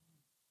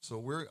So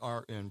we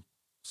are in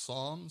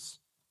Psalms,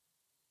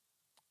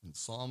 in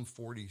Psalm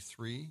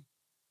 43,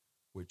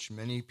 which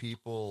many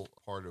people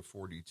part of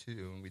 42,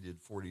 and we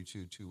did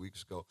 42 2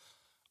 weeks ago.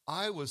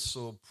 I was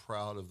so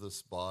proud of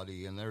this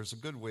body, and there's a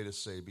good way to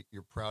say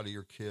you're proud of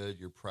your kid,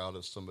 you're proud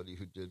of somebody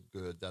who did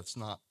good. That's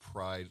not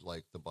pride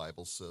like the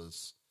Bible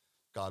says.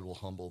 God will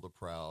humble the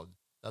proud.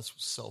 That's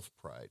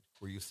self-pride,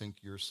 where you think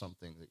you're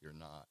something that you're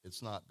not.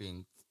 It's not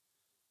being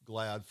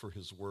glad for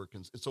his work.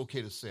 And it's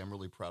okay to say I'm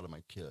really proud of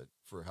my kid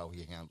for how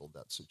he handled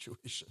that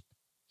situation.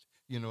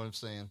 You know what I'm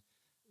saying?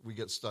 We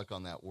get stuck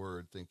on that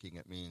word thinking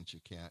it means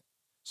you can't.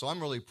 So I'm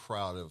really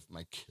proud of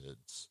my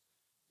kids.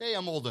 Hey,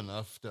 I'm old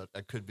enough that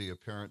I could be a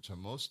parent to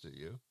most of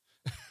you.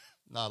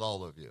 Not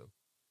all of you.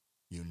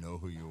 You know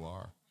who you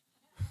are.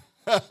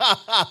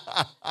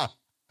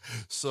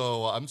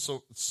 So I'm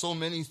so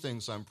many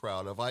things I'm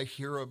proud of. I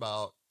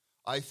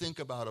think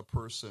about a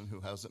person who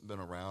hasn't been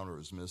around or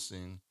is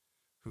missing,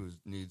 who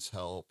needs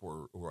help,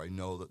 or I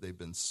know that they've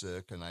been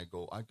sick, and I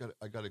go, I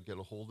got to get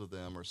a hold of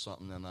them or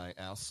something, and I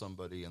ask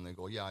somebody, and they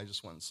go, yeah, I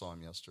just went and saw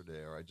him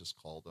yesterday, or I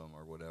just called them,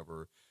 or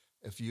whatever.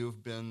 If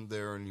you've been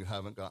there and you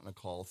haven't gotten a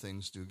call,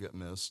 things do get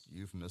missed.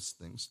 You've missed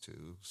things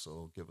too,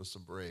 so give us a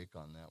break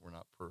on that. We're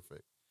not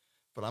perfect.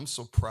 But I'm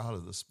so proud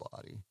of this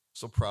body,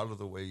 so proud of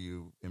the way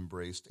you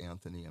embraced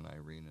Anthony and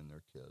Irene and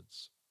their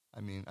kids.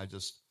 I mean,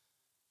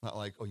 not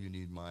like, oh, you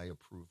need my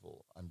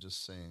approval. I'm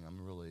just saying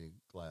I'm really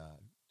glad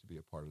to be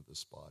a part of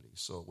this body.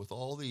 So with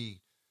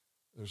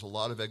there's a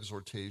lot of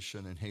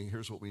exhortation, and hey,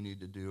 here's what we need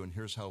to do, and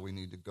here's how we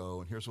need to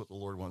go, and here's what the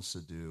Lord wants to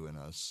do in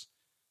us.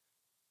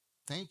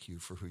 Thank you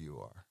for who you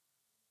are.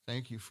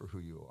 Thank you for who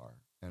you are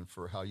and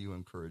for how you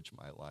encourage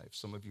my life.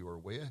 Some of you are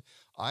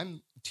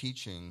I'm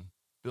teaching,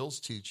 Bill's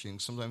teaching,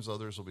 sometimes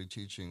others will be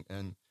teaching,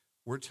 and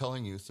we're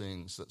telling you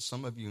things that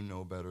some of you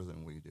know better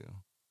than we do.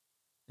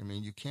 I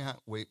mean, you can't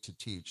wait to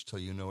teach till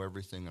you know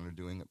everything and are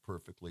doing it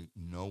perfectly.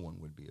 No one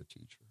would be a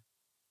teacher.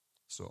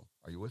 So,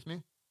 are you with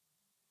me?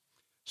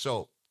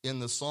 So, in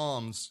the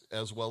Psalms,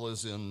 as well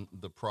as in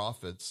the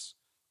prophets,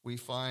 we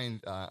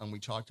find, and we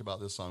talked about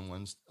this on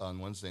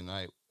Wednesday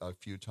night a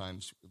few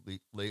times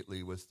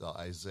lately with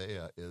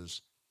Isaiah,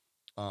 is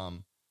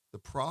the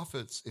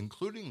prophets,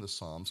 including the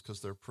Psalms,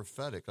 because they're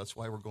prophetic. That's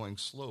why we're going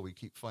slow. We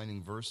keep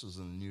finding verses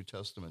in the New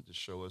Testament to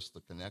show us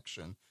the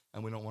connection,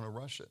 and we don't want to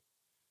rush it.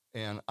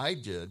 And I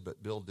did,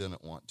 but Bill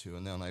didn't want to,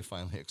 and then I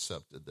finally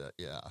accepted that,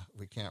 yeah,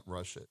 we can't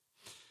rush it.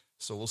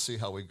 So we'll see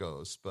how it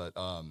goes. But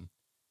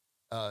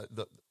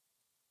the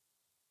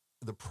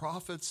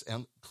prophets,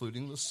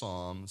 including the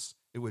Psalms,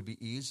 it would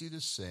be easy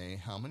to say,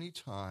 how many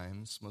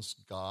times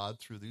must God,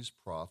 through these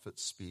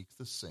prophets, speak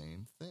the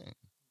same thing?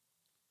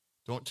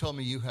 Don't tell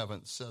me you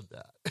haven't said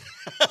that.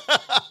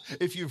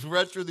 If you've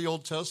read through the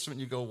Old Testament,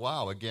 you go,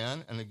 wow,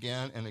 again and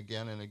again and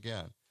again and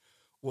again.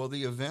 Well,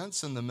 the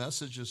events and the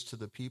messages to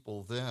the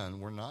people then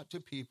were not to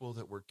people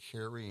that were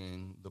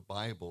carrying the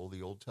Bible,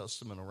 the Old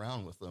Testament,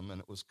 around with them, and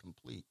it was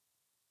complete.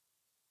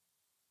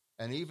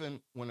 And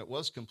even when it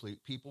was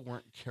complete, people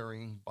weren't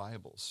carrying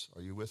Bibles.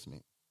 Are you with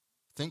me?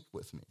 Think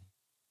with me.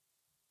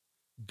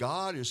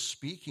 God is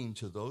speaking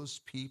to those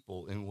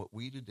people in what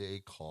we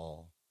today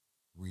call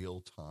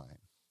real time.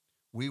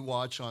 We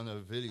watch on a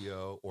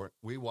video or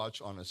we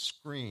watch on a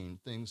screen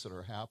things that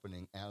are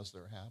happening as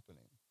they're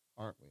happening,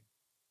 aren't we?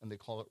 And they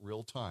call it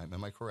real time.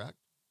 Am I correct?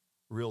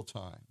 Real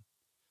time.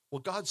 Well,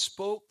 God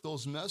spoke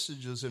those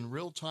messages in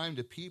real time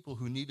to people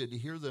who needed to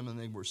hear them, and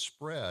they were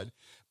spread.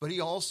 But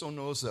he also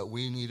knows that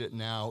we need it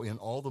now in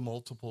all the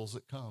multiples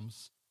it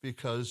comes,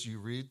 because you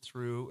read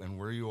through and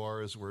where you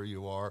are is where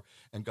you are,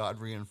 and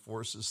God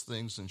reinforces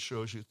things and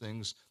shows you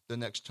things the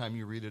next time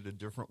you read it a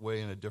different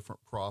way in a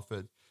different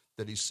prophet,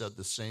 that he said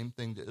the same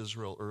thing to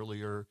Israel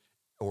earlier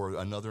or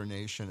another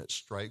nation. It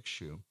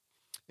strikes you.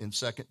 In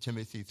 2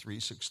 Timothy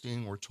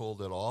 3:16, we're told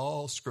that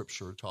all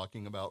Scripture,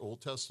 talking about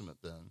Old Testament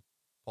then,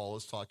 Paul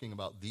is talking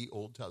about the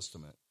Old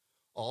Testament.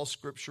 All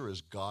Scripture is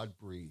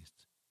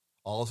God-breathed,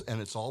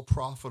 and it's all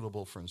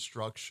profitable for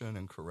instruction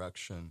and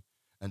correction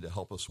and to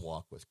help us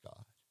walk with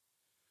God.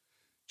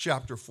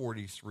 Chapter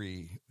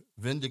 43,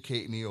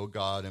 vindicate me, O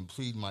God, and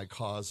plead my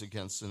cause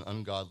against an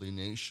ungodly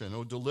nation.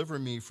 O deliver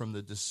me from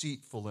the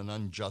deceitful and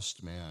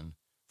unjust man,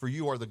 for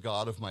you are the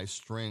God of my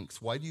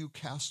strength. Why do you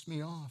cast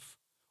me off?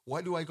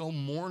 Why do I go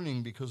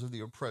mourning because of the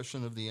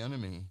oppression of the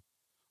enemy?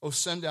 O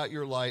send out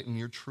your light and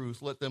your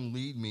truth. Let them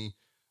lead me.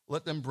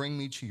 Let them bring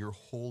me to your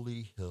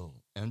holy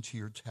hill and to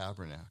your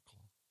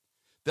tabernacle.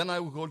 Then I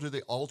will go to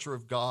the altar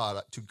of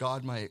God, to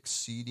God my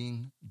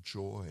exceeding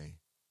joy.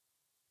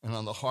 And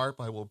on the harp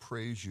I will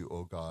praise you,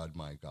 O God,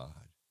 my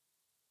God.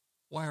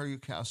 Why are you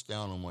cast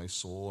down, O my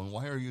soul, and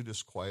why are you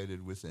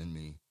disquieted within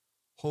me?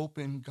 Hope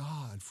in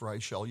God, for I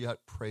shall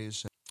yet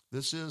praise him.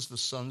 This is the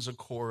sons of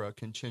Korah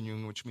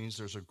continuing, which means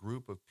there's a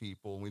group of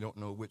people. We don't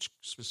know which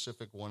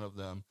specific one of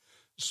them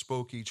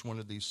spoke each one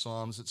of these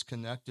psalms. It's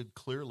connected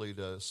clearly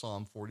to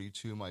Psalm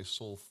 42, my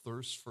soul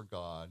thirsts for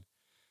God.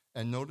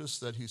 And notice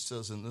that he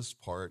says in this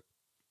part,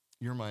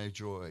 you're my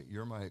joy,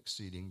 you're my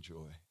exceeding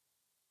joy.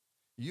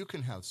 You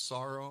can have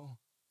sorrow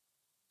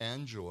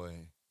and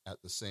joy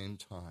at the same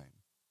time.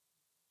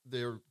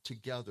 they're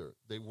together.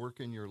 They work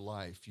in your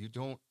life.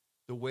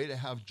 The way to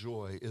have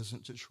joy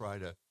isn't to try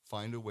to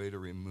find a way to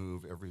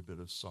remove every bit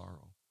of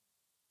sorrow.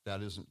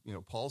 That isn't,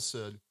 Paul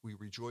said, we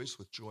rejoice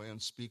with joy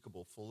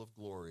unspeakable, full of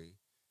glory.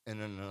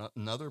 And in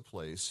another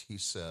place, he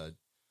said,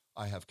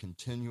 I have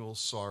continual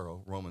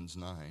sorrow, Romans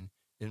 9,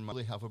 and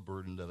I have a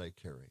burden that I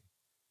carry.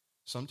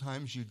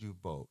 Sometimes you do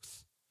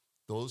both.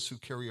 Those who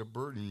carry a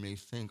burden may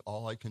think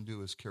all I can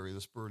do is carry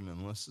this burden.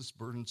 Unless this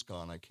burden's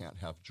gone, I can't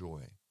have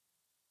joy.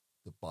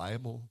 The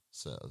Bible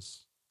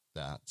says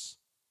that's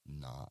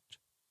not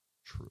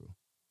true.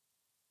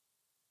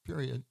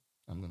 Period.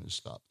 I'm going to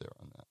stop there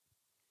on that.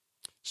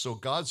 So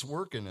God's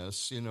work in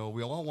us,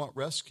 we all want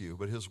rescue,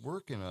 but his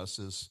work in us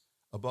is,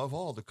 above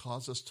all, to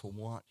cause us to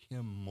want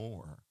him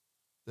more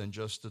than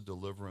just a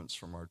deliverance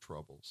from our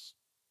troubles.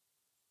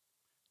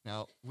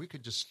 Now, we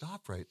could just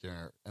stop right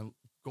there and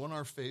go on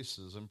our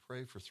faces and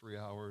pray for 3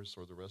 hours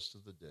or the rest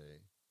of the day,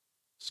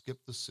 skip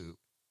the soup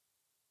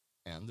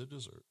and the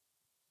dessert.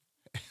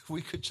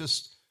 We could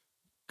just,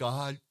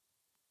 God,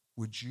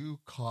 would you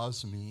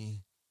cause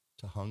me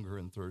to hunger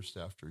and thirst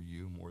after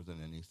you more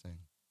than anything?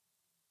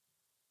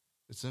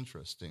 It's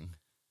interesting.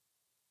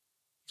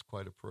 It's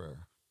quite a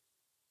prayer.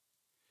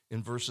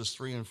 In verses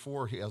 3 and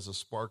 4, he has a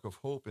spark of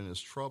hope in his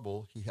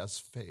trouble. He has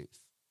faith.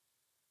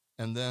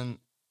 And then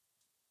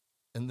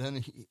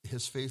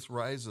his faith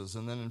rises.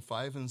 And then in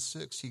 5 and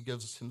 6, he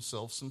gives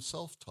himself some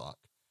self-talk.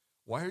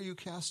 Why are you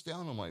cast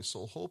down, O my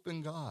soul? Hope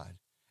in God.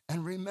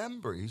 And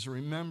remember, he's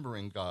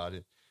remembering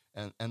God.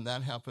 And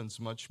that happens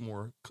much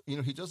more.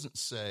 He doesn't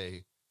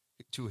say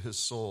to his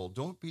soul,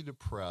 don't be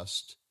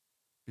depressed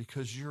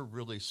because you're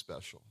really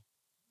special.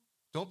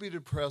 Don't be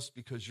depressed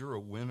because you're a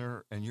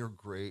winner and you're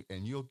great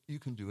and you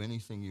can do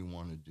anything you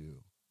want to do.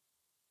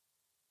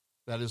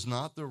 That is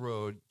not the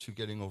road to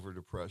getting over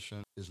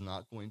depression, is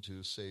not going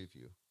to save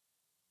you.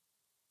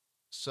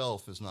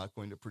 Self is not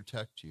going to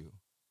protect you.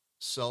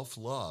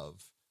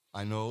 Self-love.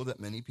 I know that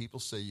many people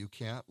say you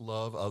can't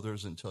love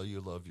others until you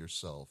love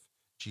yourself.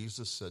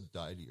 Jesus said,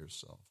 die to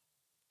yourself.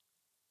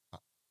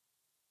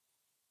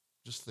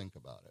 Just think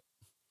about it.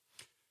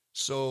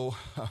 So,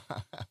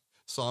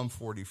 Psalm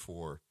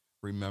 44,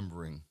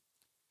 remembering.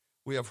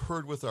 We have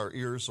heard with our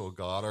ears, O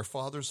God, our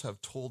fathers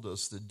have told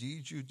us the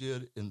deeds you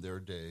did in their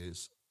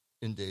days,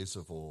 in days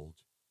of old.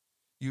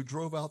 You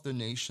drove out the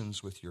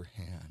nations with your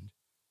hand.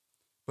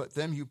 But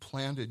them you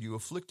planted, you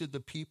afflicted the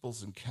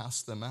peoples and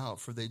cast them out,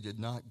 for they did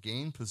not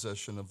gain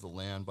possession of the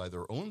land by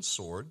their own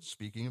sword,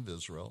 speaking of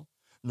Israel,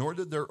 nor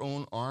did their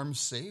own arm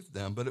save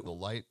them, but it was the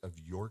light of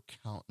your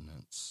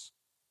countenance,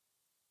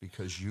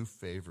 because you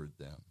favored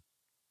them.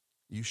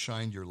 You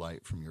shined your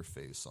light from your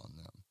face on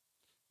them,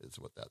 is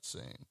what that's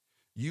saying.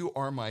 You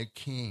are my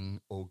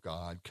king, O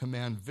God.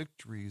 Command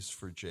victories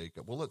for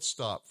Jacob. Well, let's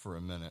stop for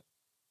a minute.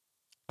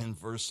 In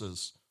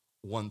verses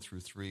 1 through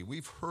 3,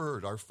 we've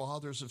heard, our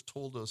fathers have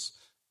told us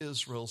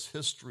Israel's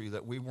history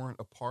that we weren't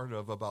a part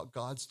of, about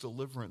God's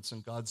deliverance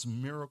and God's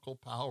miracle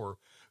power,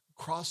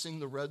 crossing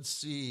the Red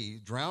Sea,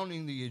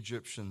 drowning the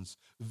Egyptians,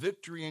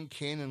 victory in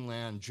Canaan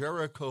land,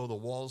 Jericho, the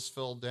walls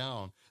fell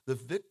down, the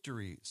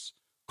victories.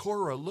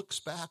 Korah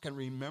looks back and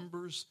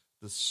remembers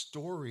the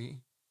story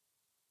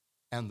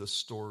and the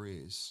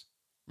stories.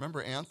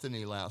 Remember,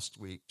 Anthony last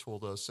week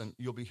told us, and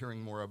you'll be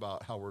hearing more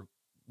about how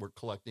we're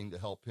collecting to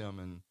help him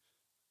in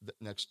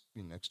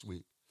next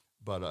week,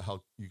 but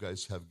how you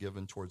guys have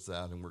given towards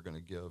that, and we're going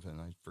to give,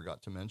 and I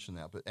forgot to mention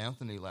that. But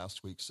Anthony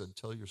last week said,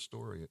 tell your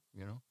story,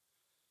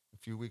 A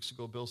few weeks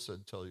ago, Bill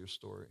said, tell your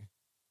story.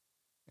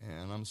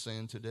 And I'm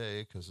saying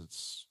today, because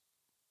it's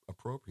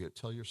appropriate,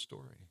 tell your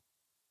story.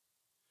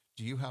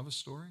 Do you have a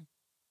story?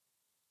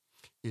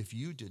 If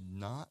you did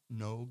not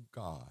know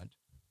God,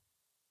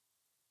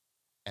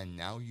 and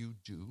now you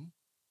do,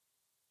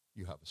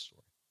 you have a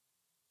story.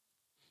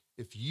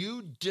 If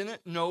you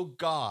didn't know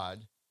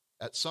God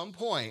at some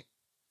point,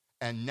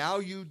 and now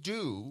you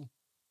do,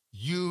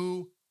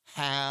 you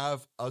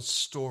have a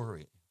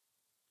story.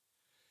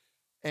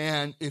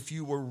 And if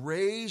you were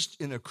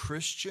raised in a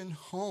Christian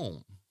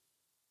home,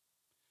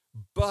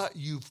 but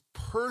you've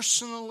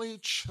personally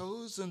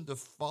chosen to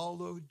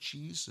follow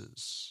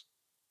Jesus,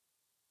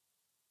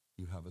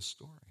 you have a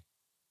story.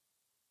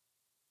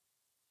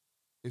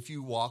 If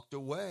you walked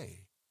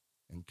away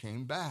and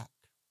came back,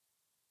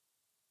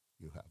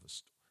 you have a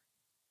story.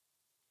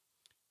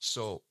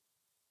 So,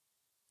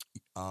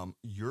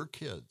 your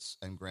kids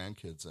and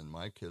grandkids and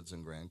my kids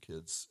and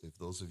grandkids, if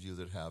those of you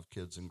that have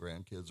kids and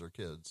grandkids or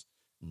kids,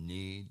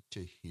 need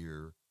to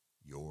hear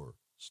your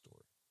story.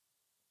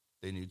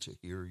 They need to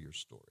hear your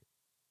story.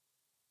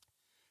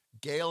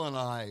 Gail and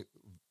I,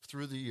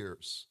 through the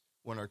years,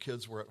 when our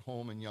kids were at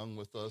home and young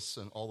with us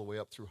and all the way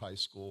up through high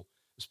school,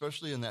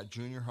 especially in that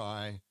junior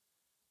high,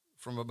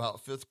 from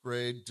about 5th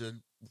grade to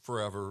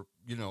forever,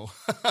 to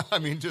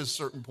a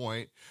certain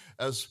point,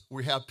 as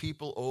we have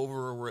people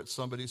over or we're at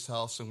somebody's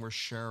house and we're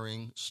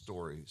sharing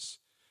stories.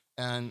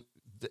 And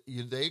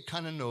they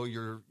kind of know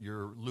your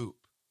loop,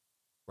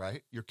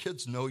 right? Your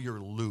kids know your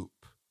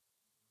loop.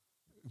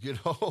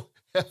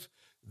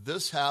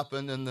 this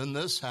happened, and then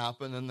this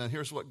happened, and then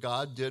here's what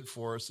God did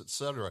for us,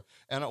 etc.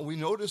 And we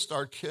noticed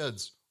our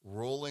kids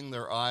rolling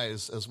their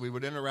eyes as we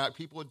would interact.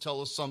 People would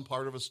tell us some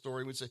part of a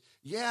story. We'd say,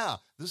 yeah,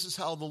 this is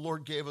how the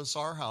Lord gave us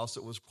our house.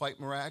 It was quite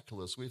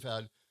miraculous. We've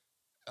had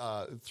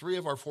 3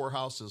 of our 4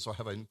 houses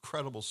have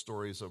incredible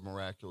stories of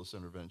miraculous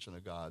intervention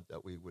of God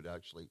that we would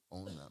actually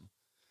own them.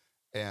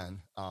 And,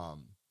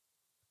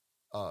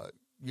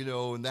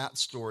 in that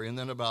story, and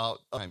then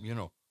about,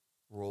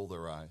 roll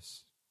their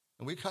eyes.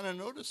 And we kind of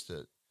noticed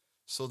it.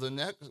 So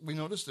we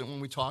noticed it when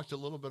we talked a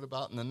little bit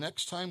about, and the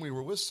next time we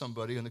were with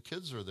somebody and the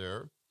kids are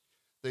there,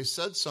 they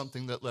said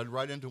something that led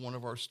right into one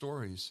of our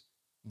stories.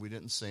 We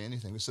didn't say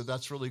anything. We said,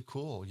 that's really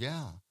cool.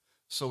 Yeah.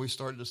 So we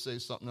started to say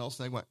something else,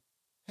 and they went,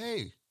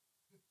 hey,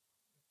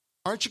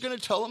 aren't you going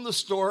to tell them the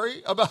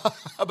story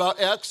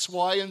about X,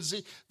 Y, and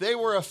Z? They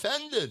were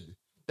offended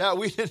that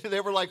we didn't.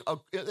 They were like,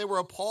 they were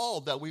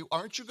appalled that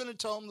aren't you going to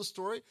tell them the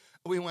story?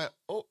 We went,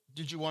 oh,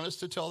 did you want us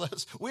to tell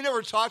that? We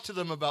never talked to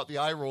them about the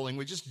eye rolling.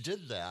 We just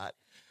did that.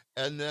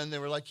 And then they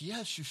were like,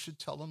 yes, you should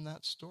tell them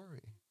that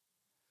story.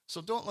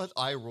 So don't let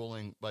eye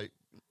rolling, like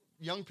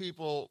young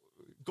people,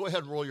 go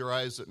ahead and roll your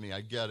eyes at me. I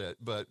get it.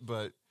 But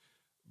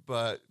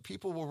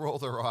people will roll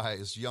their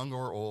eyes, young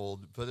or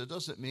old, but it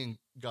doesn't mean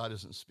God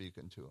isn't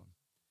speaking to them.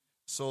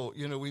 So,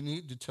 we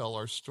need to tell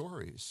our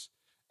stories.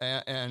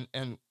 And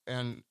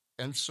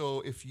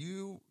so if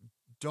you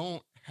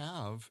don't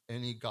have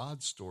any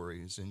God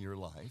stories in your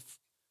life,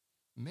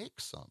 make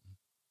some.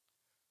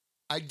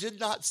 I did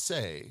not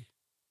say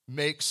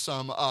make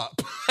some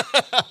up.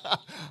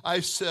 I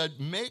said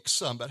make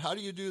some, but how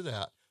do you do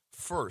that?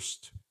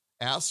 First,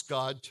 ask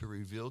God to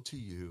reveal to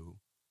you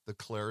the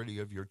clarity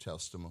of your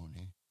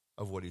testimony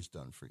of what he's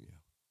done for you.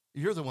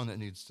 You're the one that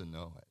needs to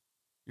know it.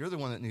 You're the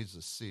one that needs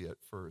to see it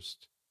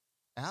first.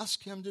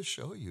 Ask him to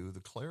show you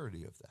the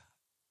clarity of that.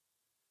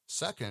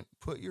 Second,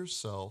 put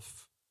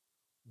yourself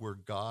where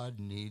God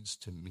needs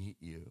to meet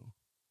you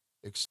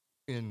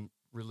in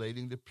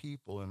relating to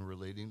people and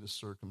relating to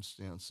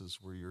circumstances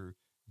where you're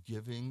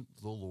giving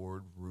the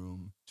Lord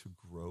room to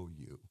grow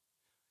you.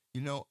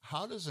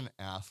 How does an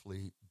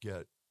athlete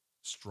get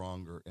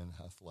stronger in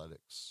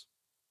athletics?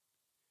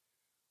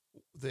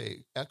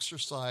 They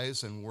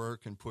exercise and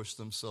work and push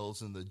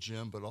themselves in the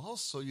gym, but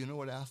also,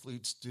 what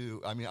athletes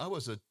do? I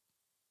was a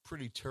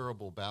pretty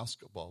terrible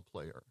basketball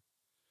player.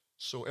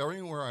 So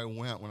everywhere I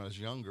went when I was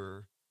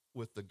younger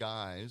with the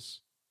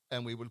guys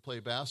and we would play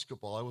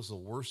basketball, I was the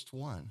worst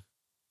one,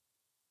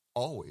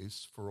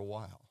 always for a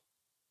while.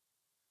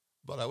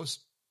 But I was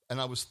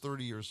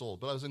 30 years old,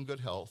 but I was in good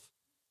health.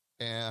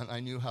 And I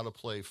knew how to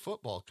play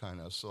football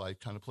so I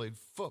kind of played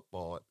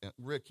football. And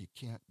Rick, you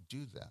can't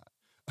do that.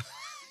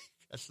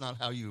 That's not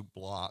how you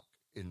block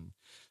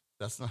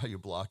that's not how you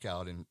block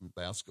out in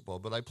basketball.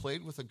 But I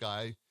played with a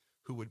guy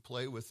who would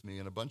play with me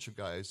and a bunch of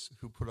guys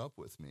who put up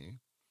with me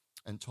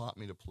and taught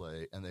me to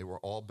play, and they were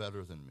all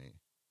better than me.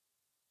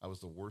 I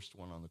was the worst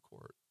one on the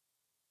court.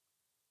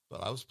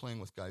 But I was playing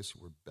with guys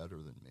who were better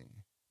than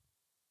me,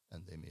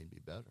 and they made me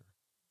better.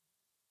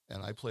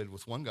 And I played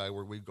with one guy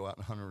where we'd go out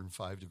in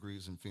 105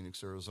 degrees in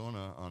Phoenix,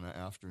 Arizona on an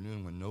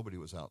afternoon when nobody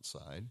was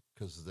outside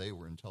because they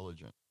were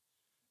intelligent.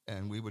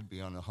 And we would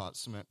be on a hot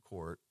cement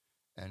court,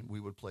 and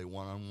we would play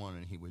one-on-one,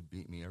 and he would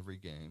beat me every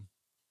game.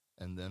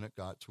 And then it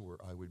got to where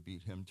I would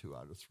beat him 2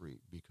 out of 3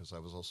 because I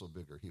was also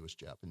bigger. He was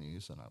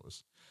Japanese, and I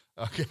was,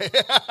 okay.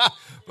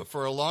 But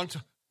for a long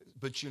time,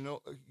 but do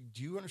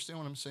you understand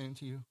what I'm saying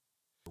to you?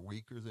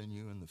 Weaker than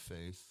you in the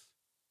faith?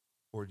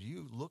 Or do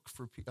you look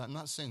for people? I'm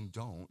not saying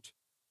don't.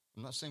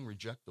 I'm not saying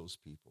reject those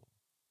people.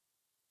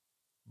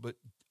 But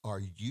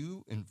are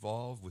you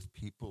involved with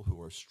people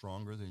who are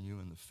stronger than you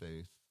in the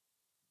faith?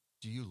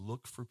 Do you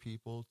look for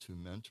people to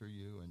mentor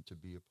you and to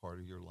be a part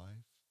of your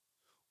life?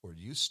 Or do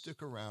you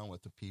stick around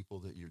with the people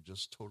that you're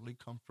just totally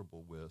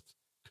comfortable with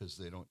because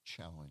they don't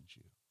challenge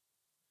you?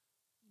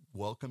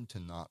 Welcome to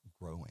not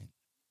growing.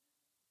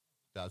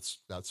 That's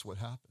what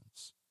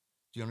happens.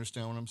 Do you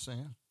understand what I'm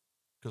saying?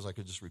 Because I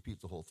could just repeat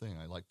the whole thing.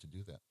 I like to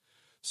do that.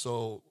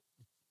 So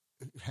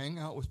hang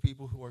out with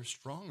people who are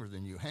stronger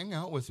than you. Hang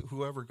out with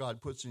whoever God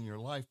puts in your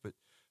life, but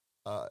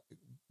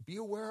be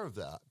aware of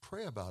that.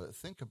 Pray about it.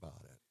 Think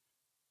about it.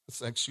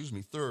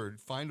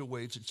 Third, find a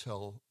way to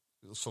tell.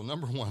 So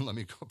number one, let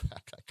me go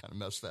back. I kind of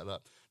messed that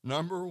up.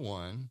 Number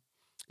one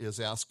is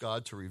ask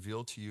God to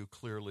reveal to you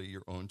clearly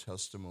your own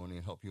testimony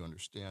and help you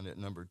understand it.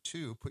 Number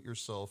two, put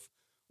yourself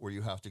where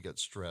you have to get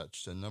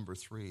stretched. And number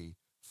three,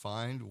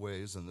 find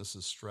ways, and this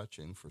is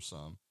stretching for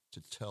some,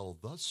 to tell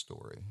the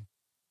story.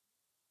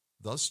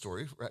 The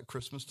story. At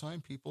Christmas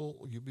time,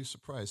 people, you'd be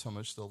surprised how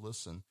much they'll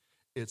listen.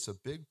 It's a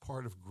big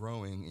part of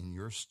growing in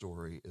your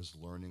story is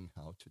learning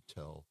how to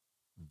tell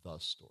the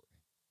story.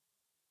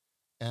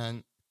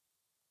 And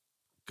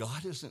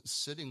God isn't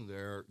sitting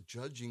there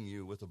judging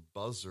you with a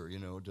buzzer,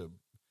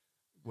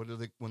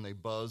 when they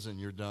buzz and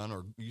you're done, or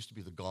it used to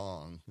be the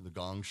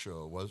Gong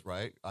Show was,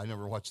 right? I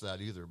never watched that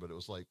either, but it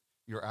was like,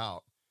 you're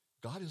out.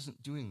 God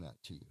isn't doing that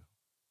to you.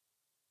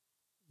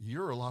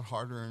 You're a lot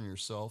harder on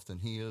yourself than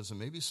he is, and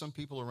maybe some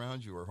people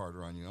around you are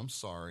harder on you. I'm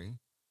sorry.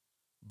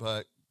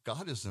 But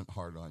God isn't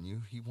hard on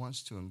you. He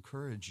wants to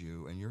encourage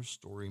you, and your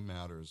story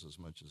matters as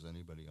much as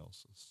anybody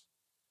else's.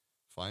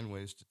 Find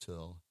ways to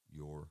tell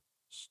your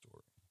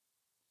story.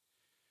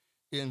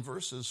 In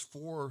verses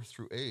 4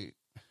 through 8,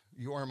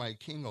 you are my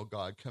king, O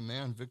God.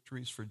 Command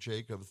victories for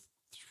Jacob.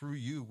 Through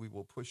you we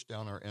will push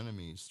down our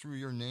enemies. Through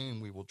your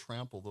name we will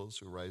trample those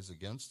who rise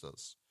against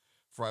us.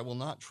 For I will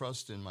not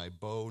trust in my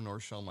bow, nor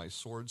shall my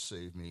sword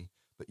save me.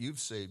 But you've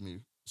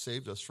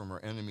saved us from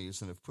our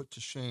enemies, and have put to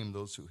shame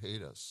those who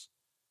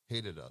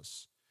hated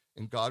us.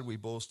 In God we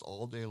boast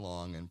all day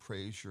long and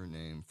praise your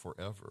name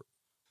forever.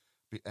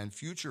 And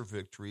future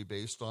victory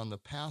based on the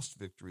past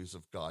victories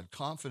of God.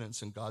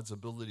 Confidence in God's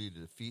ability to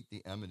defeat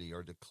the enemy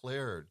are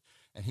declared,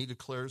 and he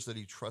declares that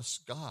he trusts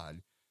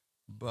God.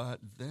 But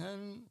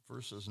then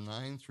verses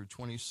 9 through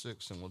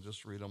 26, and we'll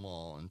just read them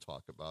all and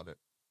talk about it.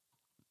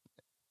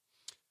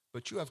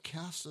 But you have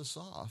cast us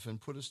off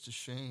and put us to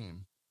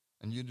shame,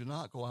 and you do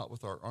not go out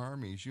with our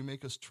armies. You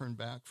make us turn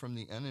back from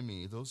the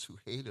enemy. Those who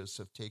hate us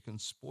have taken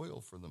spoil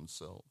for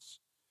themselves.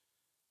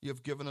 You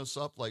have given us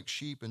up like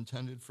sheep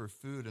intended for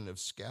food, and have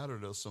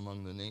scattered us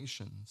among the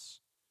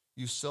nations.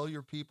 You sell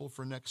your people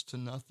for next to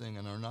nothing,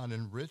 and are not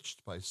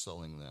enriched by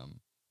selling them,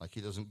 like he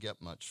doesn't get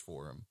much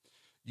for them.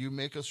 You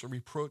make us a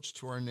reproach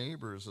to our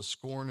neighbors, a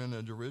scorn and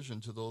a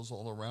derision to those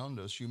all around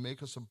us. You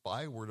make us a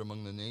byword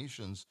among the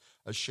nations,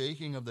 a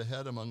shaking of the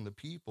head among the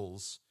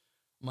peoples.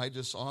 My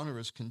dishonor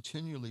is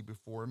continually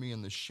before me,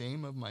 and the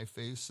shame of my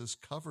face has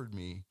covered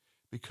me.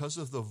 Because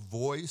of the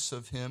voice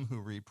of him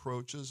who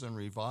reproaches and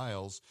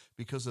reviles,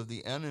 because of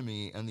the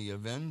enemy and the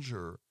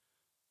avenger.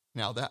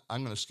 Now, that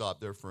I'm going to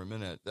stop there for a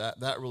minute.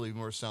 That really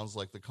more sounds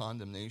like the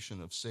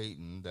condemnation of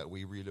Satan that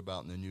we read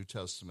about in the New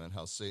Testament,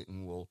 how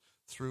Satan will,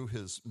 through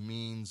his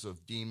means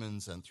of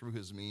demons and through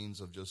his means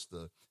of just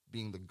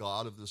being the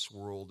God of this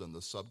world and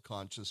the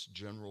subconscious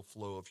general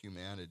flow of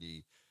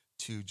humanity,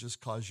 to just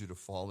cause you to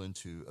fall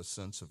into a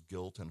sense of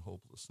guilt and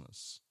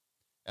hopelessness.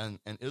 And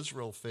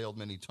Israel failed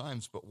many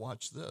times, but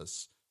watch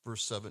this,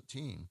 verse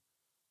 17.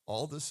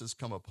 All this has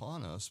come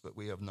upon us, but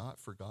we have not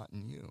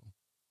forgotten you,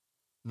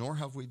 nor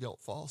have we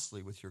dealt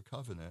falsely with your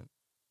covenant.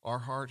 Our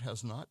heart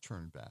has not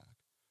turned back,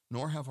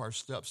 nor have our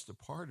steps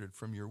departed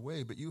from your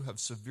way, but you have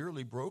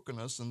severely broken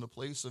us in the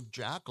place of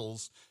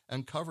jackals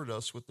and covered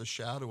us with the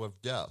shadow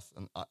of death.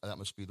 And that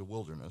must be the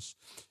wilderness.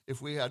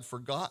 If we had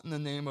forgotten the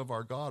name of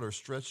our God or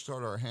stretched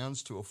out our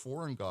hands to a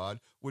foreign God,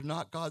 would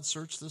not God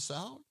search this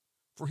out?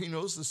 For he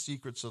knows the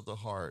secrets of the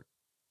heart.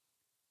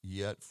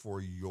 Yet for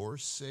your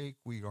sake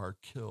we are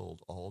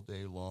killed all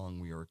day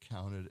long. We are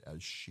counted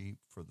as sheep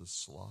for the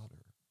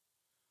slaughter.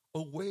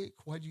 Awake,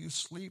 why do you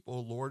sleep, O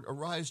Lord?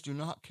 Arise, do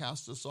not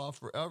cast us off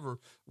forever.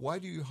 Why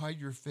do you hide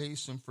your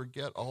face and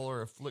forget all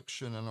our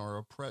affliction and our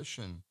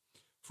oppression?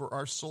 For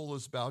our soul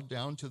is bowed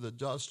down to the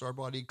dust, our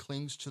body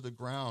clings to the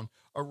ground.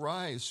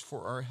 Arise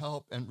for our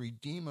help and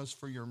redeem us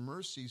for your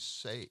mercy's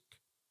sake.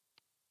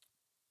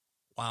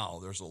 Wow,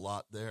 there's a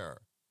lot there.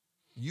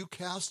 You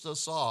cast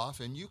us off,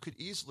 and you could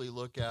easily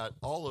look at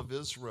all of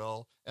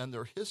Israel and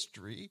their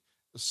history,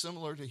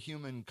 similar to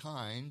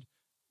humankind,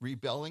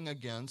 rebelling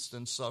against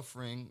and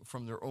suffering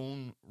from their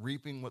own,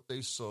 reaping what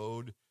they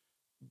sowed,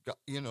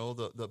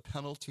 the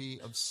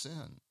penalty of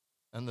sin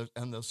and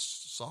the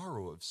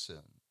sorrow of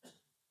sin.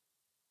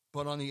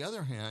 But on the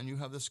other hand, you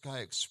have this guy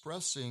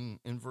expressing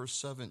in verse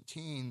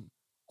 17,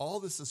 all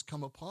this has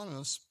come upon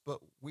us, but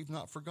we've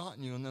not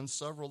forgotten you. And then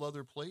several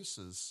other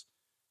places.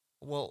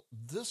 Well,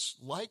 this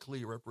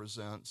likely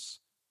represents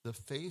the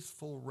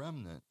faithful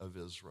remnant of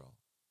Israel.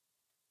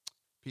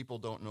 People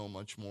don't know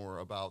much more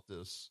about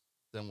this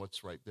than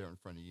what's right there in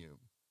front of you.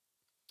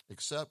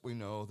 Except we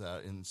know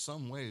that in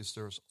some ways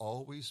there's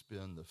always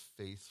been the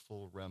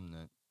faithful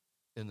remnant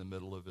in the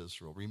middle of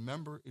Israel.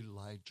 Remember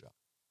Elijah.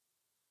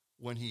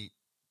 When he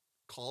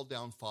called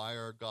down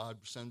fire, God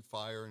send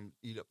fire and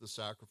eat up the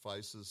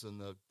sacrifices and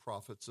the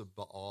prophets of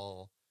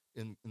Baal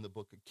in the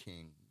book of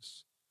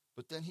Kings.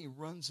 But then he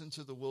runs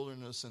into the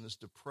wilderness and is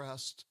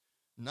depressed,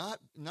 not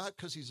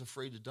because he's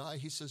afraid to die.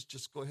 He says,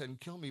 just go ahead and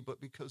kill me, but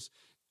because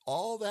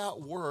all that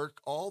work,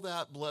 all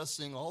that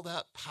blessing, all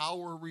that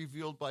power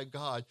revealed by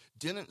God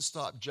didn't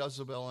stop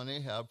Jezebel and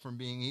Ahab from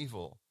being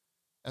evil.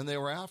 And they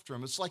were after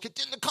him. It's like it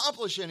didn't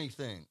accomplish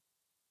anything.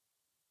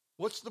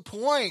 What's the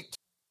point?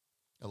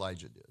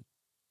 Elijah did.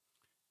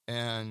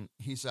 And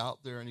he's out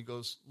there and he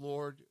goes,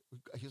 Lord,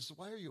 he says,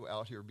 why are you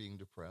out here being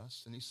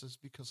depressed? And he says,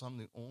 because I'm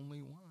the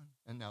only one.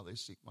 And now they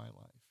seek my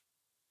life.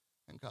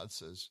 And God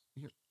says,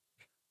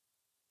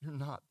 you're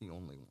not the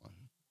only one.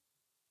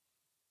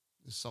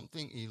 There's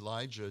something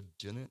Elijah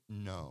didn't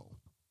know.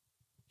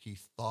 He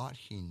thought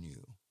he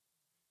knew.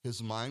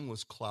 His mind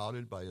was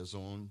clouded by his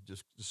own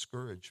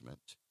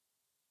discouragement.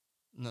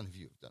 None of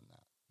you have done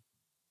that.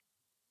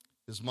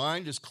 His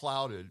mind is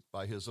clouded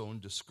by his own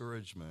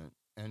discouragement.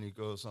 And he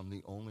goes, I'm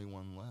the only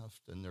one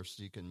left, and they're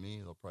seeking me.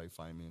 They'll probably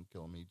find me and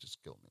kill me.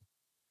 Just kill me.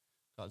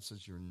 God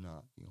says, you're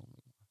not the only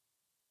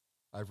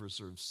one. I've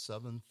reserved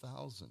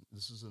 7,000.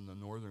 This is in the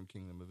northern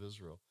kingdom of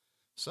Israel.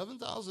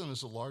 7,000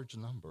 is a large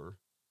number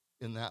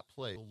in that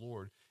place. The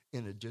Lord,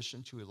 in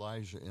addition to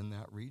Elijah in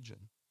that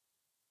region,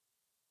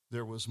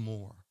 there was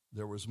more.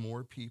 There was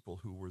more people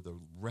who were the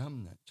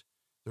remnant.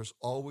 There's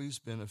always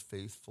been a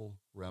faithful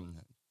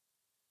remnant.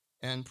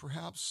 And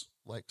perhaps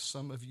like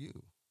some of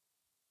you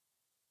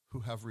who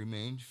have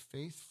remained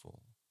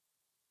faithful,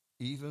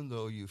 even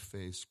though you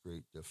face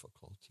great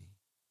difficulty,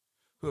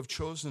 who have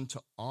chosen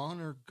to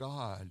honor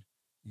God,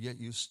 yet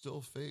you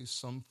still face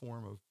some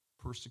form of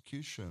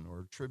persecution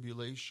or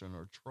tribulation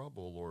or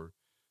trouble or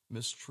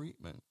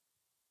mistreatment,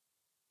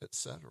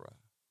 etc.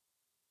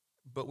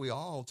 But we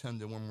all tend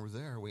to, when we're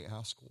there, we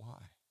ask why,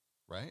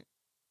 right?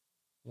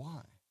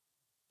 Why?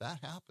 That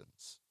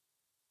happens.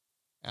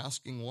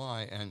 Asking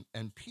why.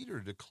 And Peter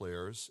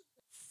declares,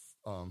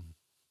 1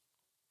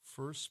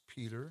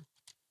 Peter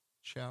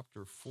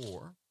chapter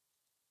 4,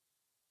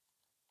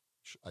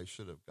 I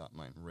should have got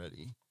mine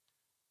ready.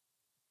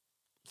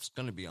 It's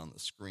going to be on the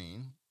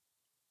screen.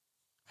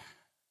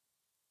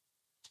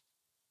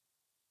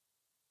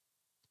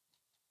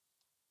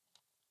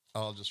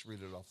 I'll just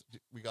read it off.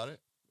 We got it?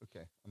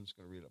 Okay, I'm just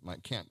going to read it. I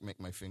can't make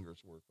my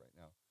fingers work right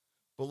now.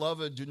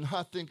 Beloved, do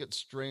not think it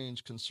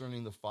strange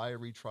concerning the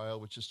fiery trial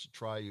which is to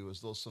try you,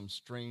 as though some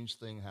strange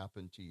thing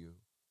happened to you.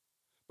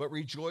 But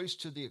rejoice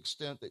to the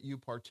extent that you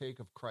partake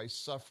of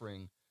Christ's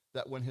suffering,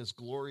 that when his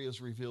glory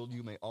is revealed,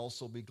 you may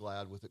also be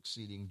glad with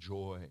exceeding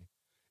joy.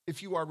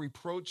 If you are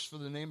reproached for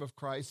the name of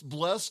Christ,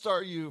 blessed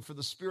are you, for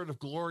the Spirit of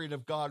glory and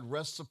of God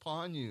rests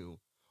upon you.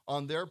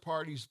 On their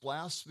part, he's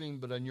blaspheming,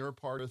 but on your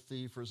part, a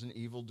thief or as an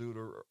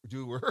evildoer,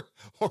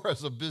 or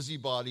as a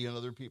busybody in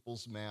other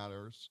people's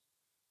matters.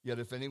 Yet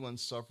if anyone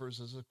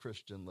suffers as a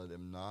Christian, let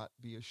him not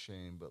be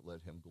ashamed, but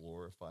let him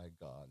glorify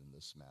God in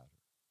this matter.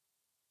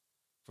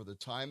 For the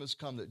time has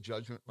come that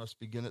judgment must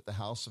begin at the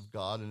house of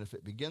God, and if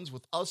it begins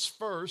with us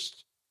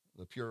first,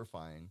 the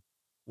purifying,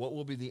 what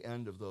will be the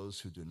end of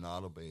those who do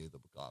not obey the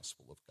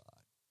gospel of God?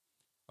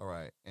 All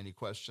right, any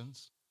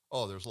questions?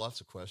 Oh, there's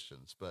lots of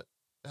questions, but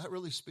that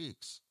really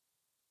speaks.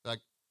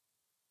 Like,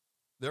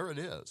 there it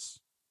is.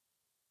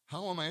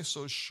 How am I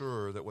so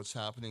sure that what's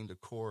happening to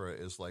Korah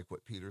is like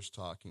what Peter's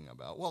talking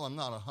about? Well, I'm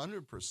not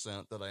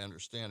 100% that I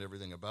understand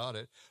everything about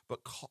it, but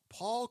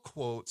Paul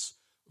quotes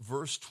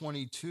verse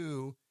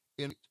 22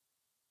 in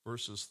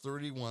verses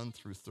 31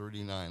 through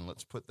 39.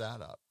 Let's put that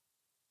up.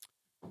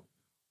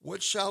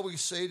 What shall we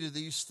say to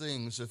these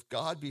things? If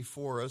God be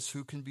for us,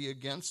 who can be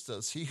against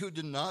us? He who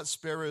did not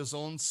spare his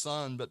own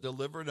son, but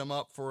delivered him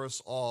up for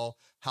us all,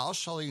 how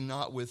shall he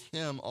not with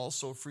him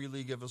also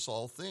freely give us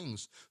all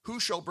things? Who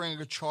shall bring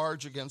a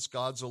charge against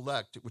God's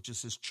elect, which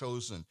is his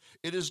chosen?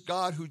 It is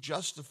God who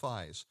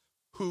justifies.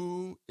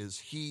 Who is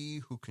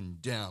he who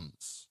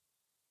condemns?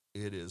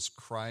 It is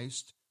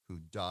Christ who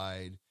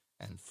died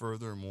and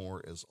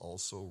furthermore is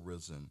also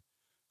risen,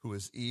 who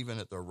is even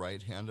at the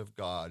right hand of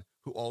God,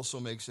 who also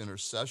makes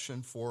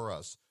intercession for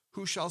us.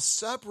 Who shall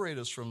separate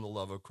us from the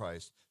love of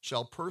Christ?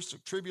 Shall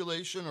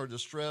tribulation or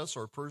distress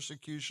or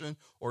persecution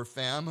or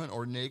famine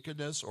or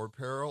nakedness or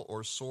peril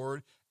or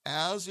sword,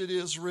 as it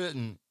is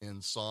written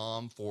in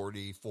Psalm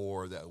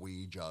 44 that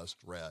we just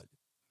read?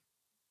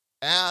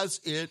 As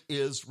it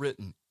is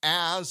written,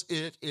 as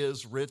it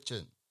is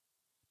written.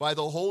 By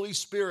the Holy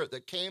Spirit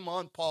that came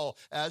on Paul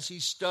as he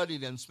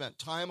studied and spent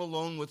time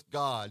alone with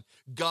God,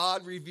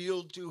 God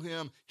revealed to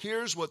him,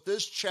 here's what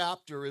this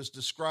chapter is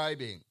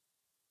describing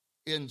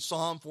in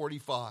Psalm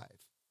 45.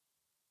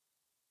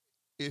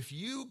 If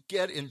you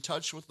get in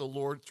touch with the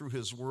Lord through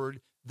his word,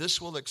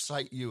 this will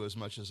excite you as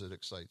much as it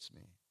excites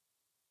me.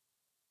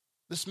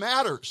 This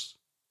matters.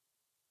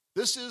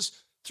 This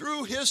is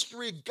through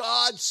history.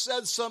 God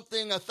said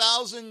something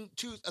 1,000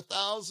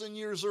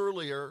 years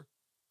earlier.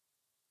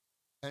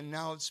 And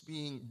now it's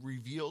being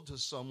revealed to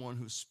someone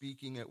who's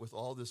speaking it with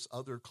all this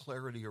other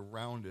clarity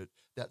around it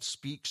that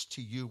speaks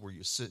to you where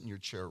you sit in your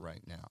chair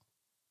right now.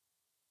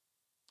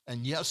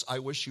 And yes, I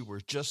wish you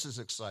were just as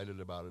excited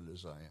about it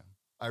as I am.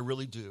 I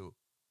really do.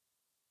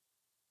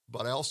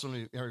 But I also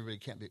know everybody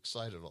can't be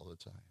excited all the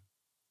time.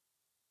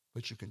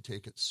 But you can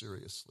take it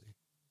seriously.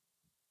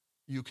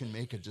 You can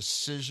make a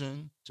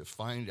decision to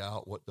find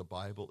out what the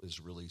Bible is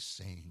really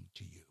saying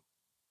to you.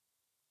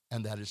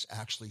 And that it's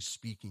actually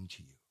speaking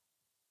to you.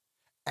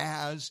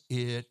 As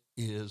it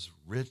is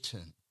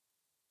written,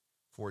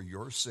 for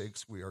your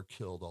sakes we are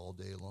killed all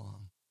day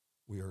long.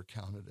 We are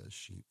counted as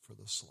sheep for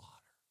the slaughter.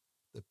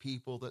 The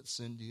people that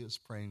Cindy is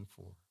praying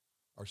for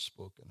are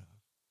spoken of.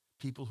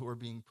 People who are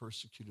being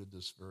persecuted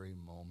this very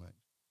moment.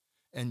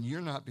 And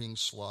you're not being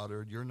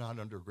slaughtered. You're not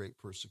under great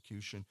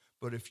persecution.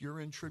 But if you're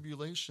in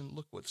tribulation,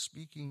 look what's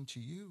speaking to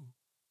you.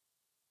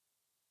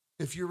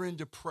 If you're in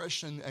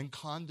depression and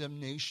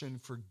condemnation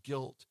for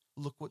guilt,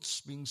 look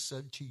what's being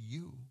said to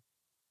you.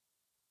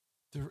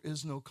 There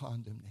is no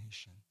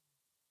condemnation.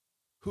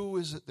 Who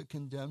is it that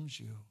condemns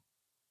you?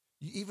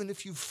 Even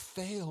if you've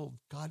failed,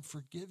 God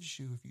forgives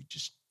you. If you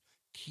just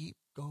keep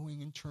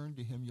going and turn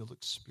to him, you'll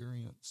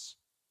experience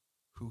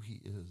who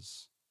he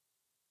is.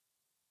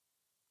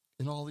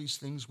 In all these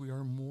things, we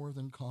are more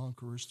than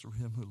conquerors through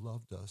him who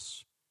loved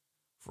us.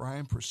 For I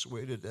am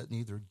persuaded that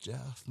neither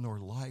death, nor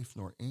life,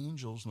 nor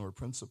angels, nor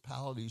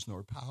principalities,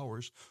 nor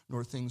powers,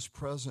 nor things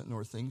present,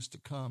 nor things to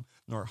come,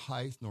 nor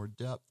height, nor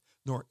depth,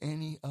 nor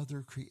any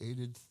other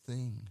created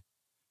thing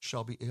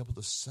shall be able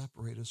to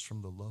separate us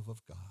from the love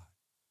of God,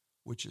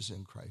 which is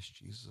in Christ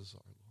Jesus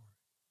our Lord.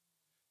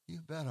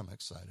 You bet I'm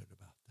excited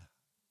about that.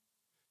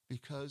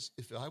 Because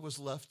if I was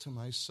left to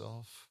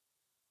myself,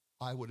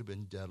 I would have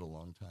been dead a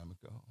long time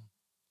ago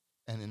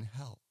and in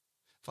hell.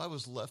 If I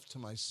was left to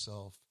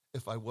myself,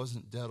 if I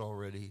wasn't dead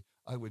already,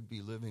 I would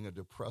be living a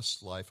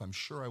depressed life. I'm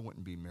sure I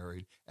wouldn't be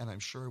married, and I'm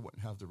sure I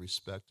wouldn't have the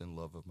respect and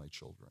love of my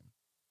children.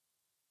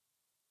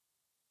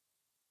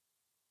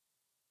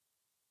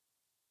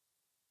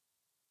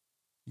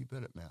 You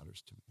bet it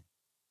matters to me.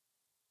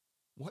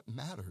 What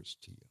matters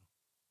to you?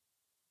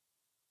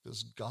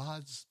 Does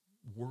God's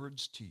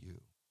words to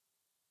you?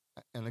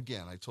 And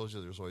again, I told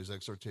you there's always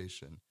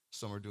exhortation.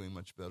 Some are doing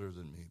much better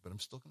than me, but I'm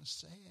still going to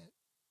say it.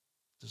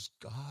 Does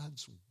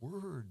God's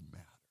word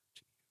matter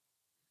to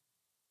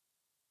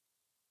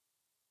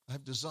you?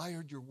 I've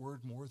desired your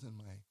word more than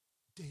my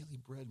daily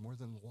bread, more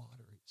than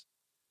water,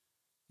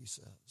 he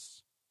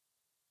says.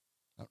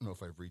 I don't know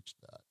if I've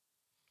reached that.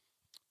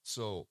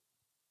 So,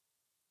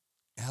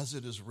 as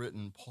it is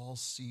written, Paul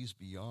sees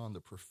beyond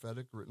the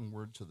prophetic written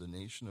word to the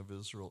nation of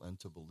Israel and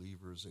to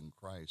believers in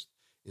Christ.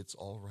 It's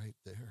all right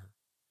there.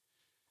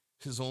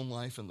 His own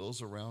life and those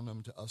around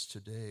him to us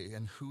today.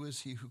 And who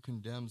is he who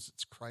condemns?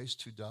 It's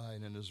Christ who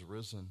died and is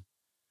risen.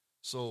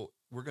 So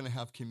we're going to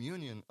have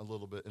communion a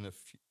little bit,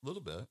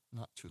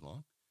 not too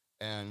long.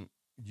 And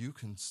you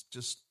can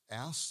just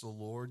ask the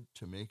Lord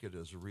to make it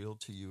as real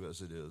to you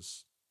as it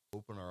is.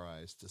 Open our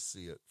eyes to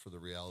see it for the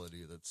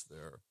reality that's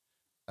there.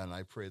 And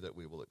I pray that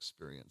we will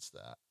experience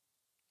that.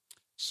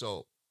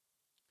 So,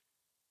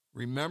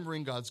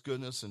 remembering God's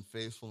goodness and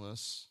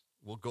faithfulness,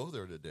 we'll go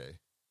there today.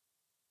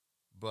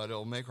 But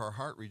it'll make our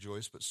heart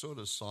rejoice, but so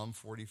does Psalm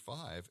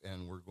 45,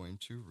 and we're going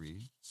to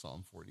read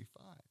Psalm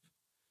 45.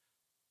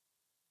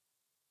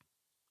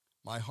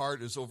 My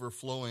heart is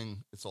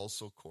overflowing. It's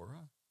also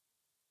Korah,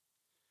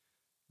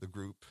 the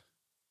group.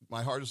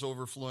 My heart is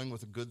overflowing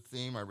with a good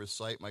theme. I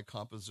recite my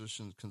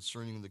compositions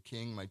concerning the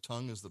king. My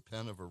tongue is the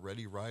pen of a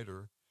ready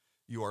writer.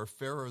 You are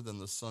fairer than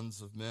the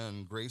sons of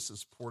men. Grace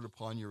is poured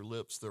upon your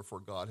lips.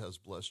 Therefore, God has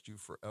blessed you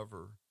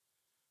forever.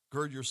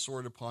 Gird your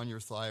sword upon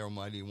your thigh, O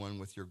mighty one,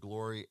 with your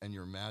glory and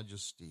your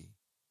majesty.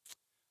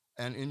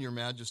 And in your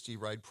majesty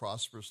ride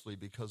prosperously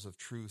because of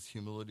truth,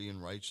 humility,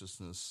 and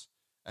righteousness.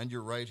 And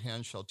your right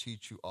hand shall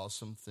teach you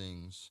awesome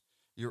things.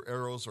 Your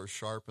arrows are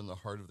sharp in the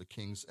heart of the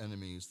king's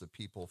enemies. The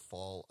people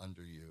fall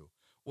under you.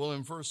 Well,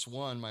 in verse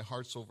 1, my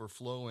heart's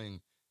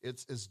overflowing.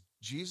 Is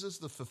Jesus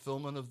the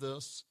fulfillment of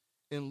this?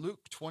 In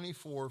Luke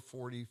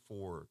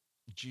 24:44,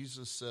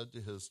 Jesus said to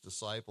his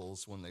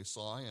disciples when they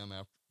saw him,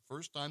 after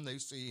first time they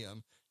see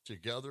him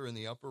together in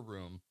the upper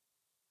room,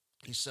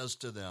 he says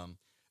to them,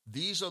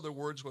 these are the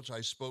words which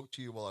I spoke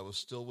to you while I was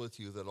still with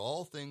you, that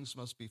all things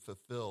must be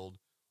fulfilled,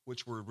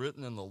 which were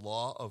written in the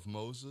law of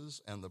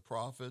Moses and the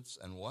prophets,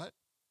 and what?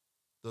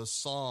 The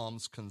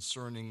Psalms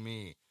concerning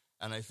me.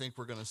 And I think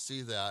we're going to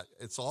see that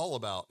it's all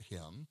about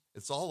him.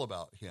 It's all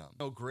about him.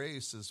 No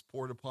grace is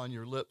poured upon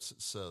your lips,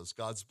 it says.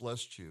 God's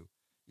blessed you.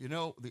 You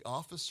know, the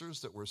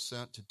officers that were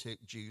sent to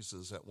take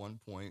Jesus at one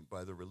point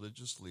by the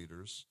religious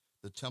leaders,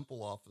 the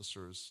temple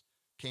officers,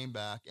 came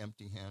back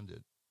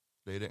empty-handed.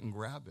 They didn't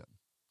grab him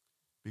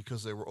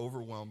because they were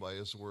overwhelmed by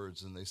his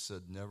words, and they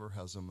said, never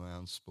has a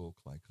man spoke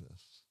like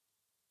this.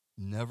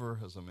 Never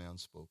has a man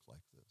spoke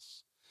like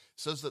this. It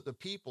says that the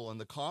people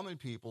and the common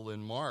people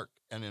in Mark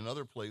and in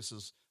other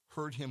places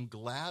heard him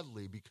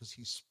gladly because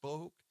he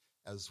spoke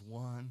as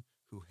one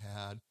who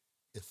had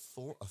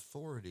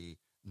authority,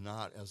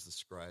 not as the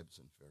scribes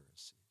and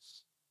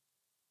Pharisees.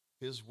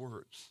 His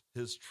words,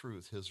 his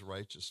truth, his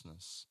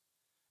righteousness.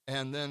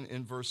 And then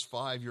in verse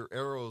 5, your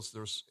arrows,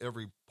 there's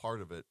every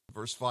part of it.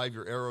 Verse 5,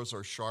 your arrows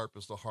are sharp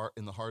as the heart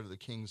in the heart of the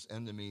king's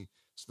enemy,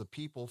 so the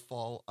people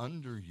fall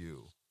under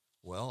you.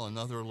 Well,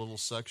 another little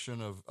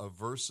section of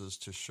verses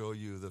to show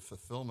you the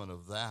fulfillment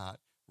of that.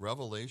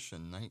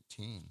 Revelation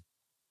 19.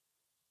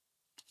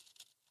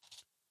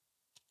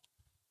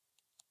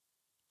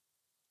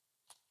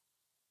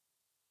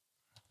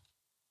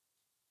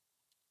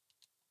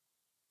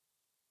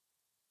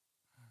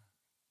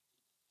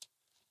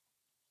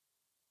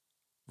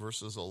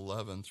 Verses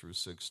 11 through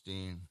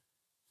 16.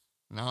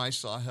 Now I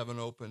saw heaven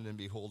opened, and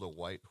behold, a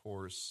white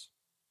horse,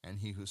 and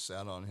he who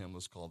sat on him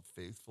was called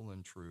Faithful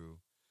and True,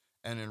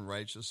 and in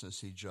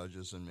righteousness he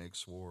judges and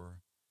makes war.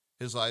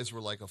 His eyes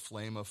were like a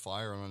flame of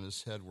fire, and on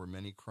his head were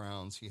many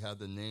crowns. He had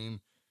a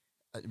name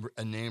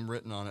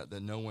written on it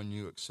that no one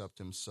knew except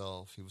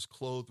himself. He was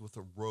clothed with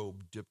a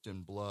robe dipped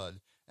in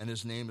blood, and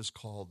his name is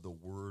called the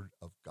Word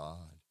of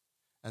God.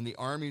 And the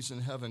armies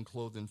in heaven,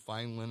 clothed in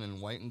fine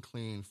linen, white and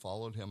clean,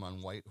 followed him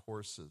on white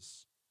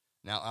horses.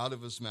 Now out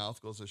of his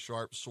mouth goes a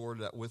sharp sword,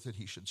 that with it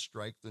he should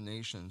strike the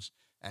nations,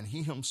 and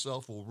he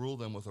himself will rule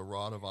them with a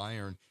rod of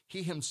iron.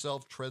 He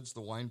himself treads the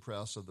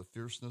winepress of the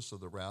fierceness of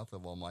the wrath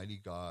of Almighty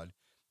God.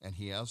 And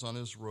he has on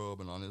his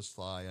robe and on his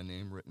thigh a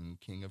name written,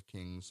 King of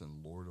Kings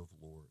and Lord of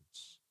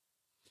Lords.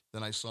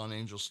 Then I saw an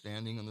angel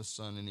standing in the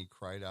sun, and he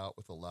cried out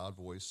with a loud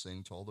voice,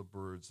 saying to all the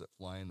birds that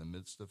fly in the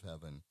midst of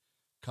heaven,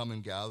 come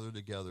and gather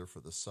together for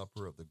the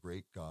supper of the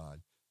great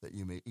God, that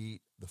you may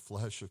eat the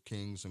flesh of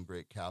kings and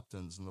great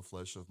captains, and the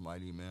flesh of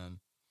mighty men,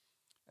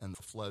 and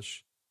the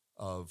flesh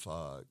of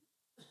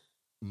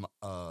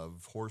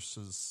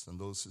horses and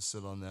those who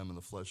sit on them, and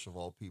the flesh of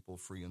all people,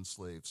 free and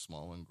slave,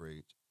 small and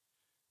great.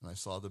 And I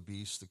saw the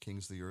beasts, the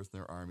kings of the earth,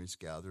 and their armies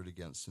gathered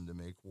against him to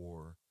make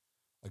war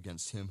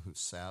against him who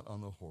sat on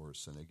the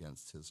horse and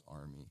against his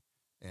army.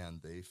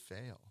 And they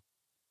fail.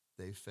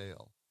 They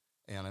fail.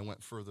 And I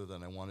went further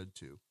than I wanted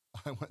to.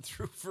 I went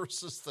through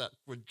verses that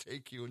would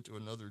take you into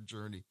another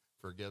journey.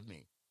 Forgive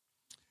me.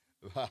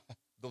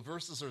 The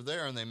verses are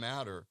there and they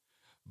matter.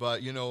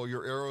 But,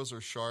 your arrows are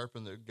sharp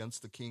and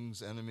against the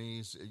king's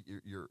enemies.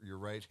 Your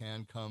right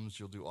hand comes,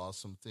 you'll do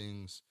awesome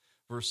things.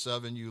 Verse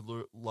 7,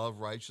 you love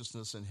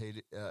righteousness and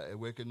hate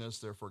wickedness.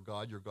 Therefore,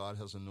 God, your God,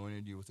 has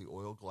anointed you with the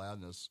oil of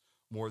gladness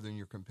more than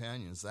your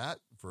companions. That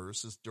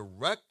verse is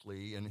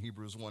directly in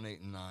Hebrews 1,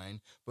 8, and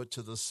 9. But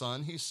to the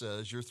Son, he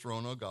says, your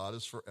throne, O God,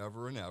 is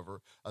forever and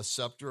ever. A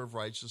scepter of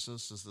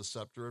righteousness is the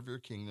scepter of your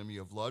kingdom. You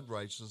have loved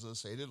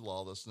righteousness, hated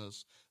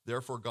lawlessness.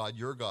 Therefore, God,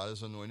 your God,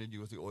 has anointed you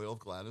with the oil of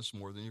gladness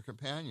more than your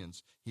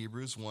companions.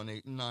 Hebrews 1,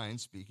 8, and 9,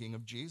 speaking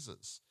of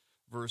Jesus.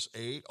 Verse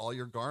 8, all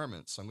your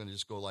garments, I'm going to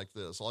just go like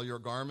this. All your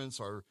garments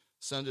are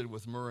scented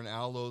with myrrh and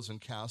aloes and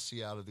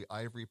cassia out of the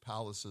ivory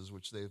palaces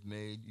which they've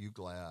made you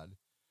glad.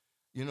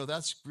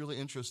 That's really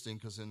interesting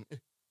because in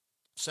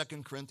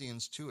 2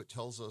 Corinthians 2, it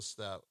tells us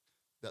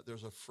that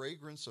there's a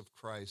fragrance of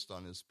Christ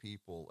on his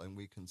people, and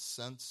we can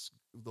sense,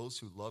 those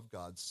who love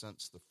God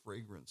sense the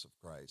fragrance of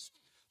Christ.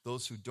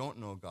 Those who don't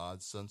know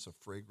God sense a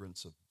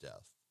fragrance of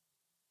death.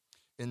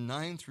 In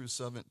 9 through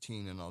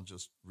 17, and I'll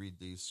just read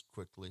these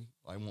quickly.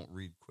 I won't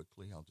read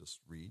quickly, I'll just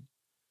read.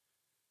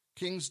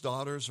 King's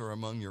daughters are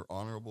among your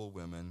honorable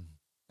women.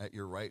 At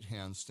your right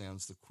hand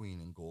stands the queen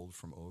in gold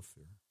from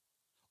Ophir.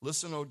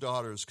 Listen, O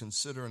daughters,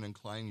 consider and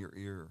incline your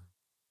ear.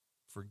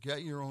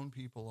 Forget your own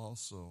people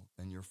also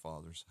and your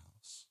father's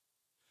house.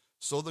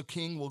 So the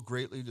king will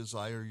greatly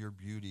desire your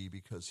beauty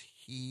because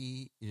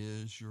he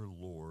is your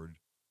Lord.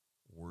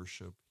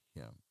 Worship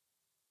him.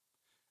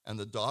 And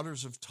the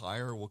daughters of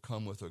Tyre will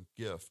come with a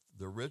gift.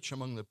 The rich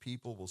among the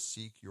people will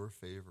seek your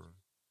favor.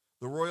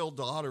 The royal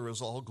daughter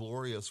is all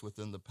glorious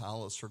within the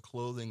palace. Her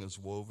clothing is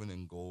woven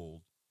in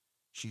gold.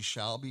 She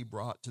shall be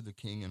brought to the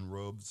king in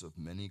robes of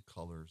many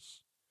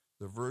colors.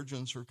 The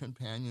virgins, her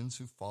companions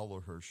who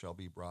follow her, shall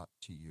be brought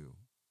to you.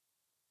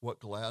 What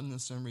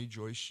gladness and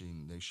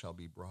rejoicing they shall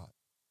be brought,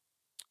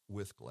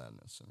 with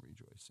gladness and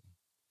rejoicing.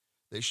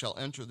 They shall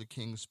enter the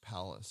king's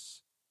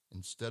palace.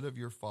 Instead of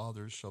your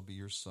fathers shall be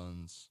your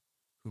sons,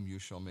 whom you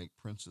shall make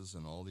princes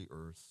in all the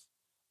earth.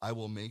 I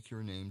will make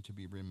your name to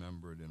be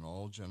remembered in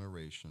all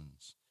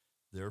generations.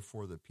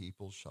 Therefore the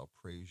people shall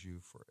praise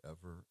you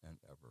forever and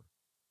ever.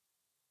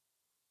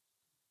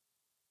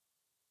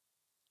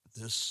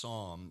 This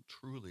psalm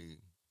truly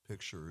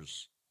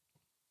pictures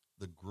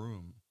the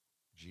groom,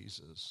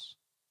 Jesus,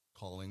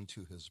 calling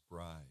to his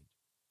bride,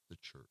 the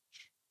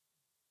church.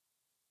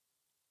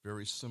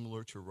 Very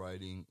similar to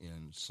writing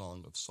in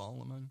Song of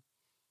Solomon.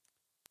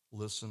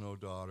 Listen, O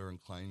daughter,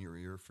 incline your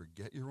ear,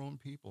 forget your own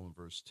people, in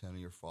verse 10 of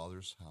your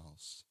father's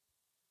house.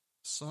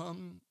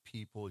 Some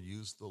people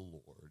use the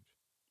Lord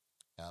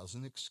as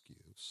an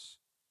excuse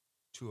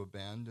to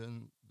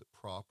abandon the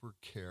proper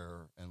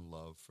care and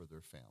love for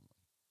their family.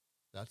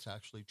 That's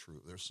actually true.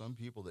 There's some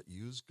people that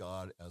use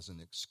God as an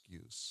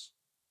excuse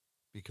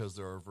because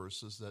there are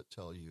verses that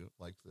tell you,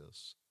 like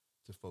this,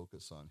 to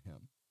focus on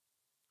him.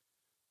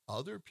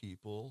 Other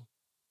people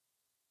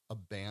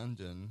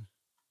abandon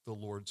the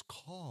Lord's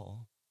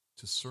call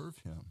to serve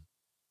him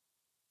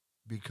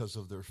because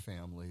of their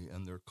family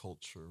and their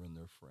culture and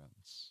their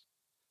friends.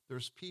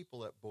 There's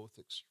people at both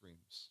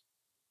extremes.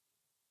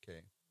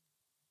 Okay.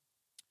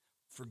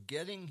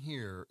 Forgetting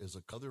here is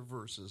other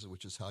verses,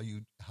 which is how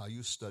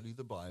you study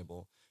the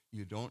Bible.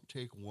 You don't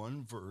take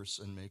one verse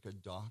and make a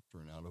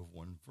doctrine out of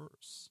one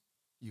verse.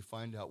 You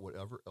find out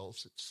whatever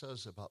else it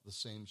says about the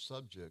same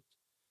subject,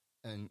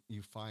 and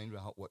you find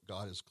out what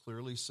God is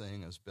clearly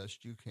saying as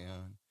best you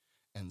can.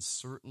 And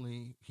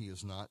certainly he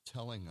is not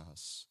telling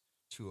us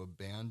to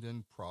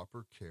abandon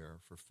proper care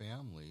for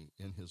family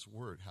in his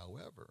word.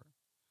 However,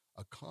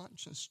 a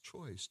conscious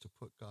choice to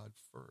put God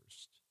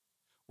first.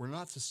 We're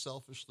not to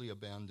selfishly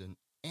abandon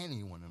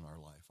anyone in our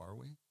life, are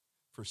we?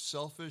 For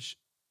selfish,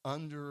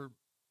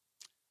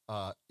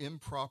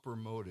 improper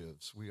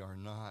motives, we are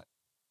not.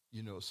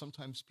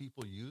 Sometimes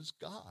people use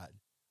God.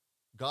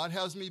 God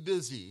has me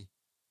busy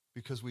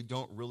because we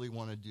don't really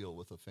want to deal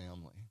with a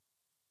family.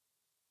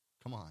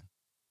 Come on.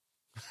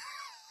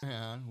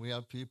 And we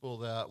have people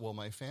that,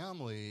 my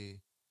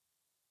family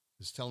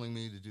is telling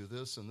me to do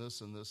this and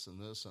this and this and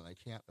this, and I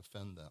can't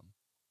offend them.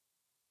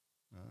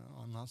 No,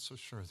 I'm not so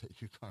sure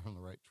that you are on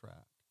the right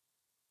track.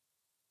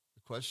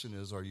 The question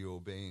is, are you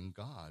obeying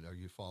God? Are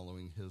you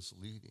following his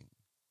leading?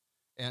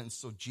 And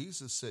so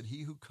Jesus said,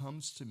 he who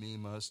comes to me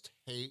must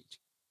hate.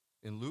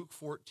 In Luke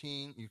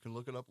 14, you can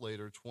look it up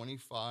later,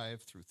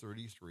 25 through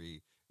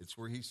 33, it's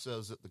where he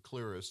says it the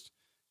clearest.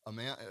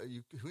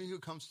 He who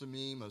comes to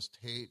me must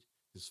hate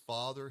his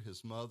father,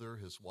 his mother,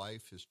 his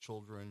wife, his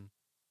children.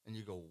 And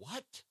you go,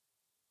 what?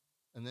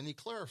 And then he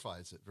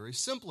clarifies it very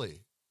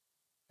simply.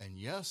 And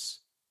yes,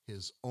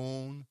 his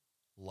own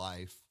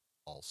life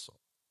also.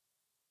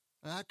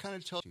 And that kind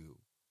of tells you,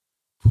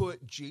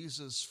 put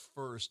Jesus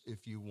first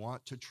if you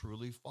want to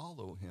truly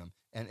follow him.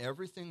 And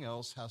everything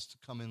else has to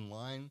come in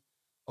line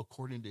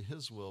according to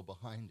his will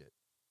behind it.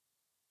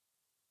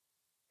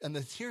 And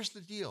here's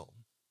the deal.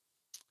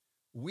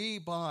 We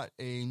bought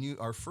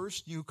our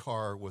first new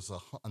car was a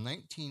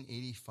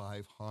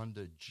 1985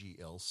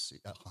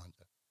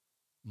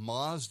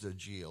 Mazda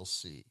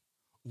GLC.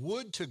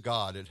 Would to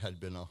God it had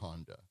been a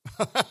Honda.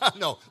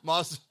 No,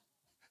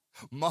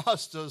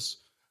 Mazdas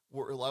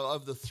were,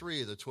 of the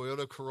three, the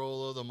Toyota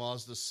Corolla,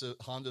 the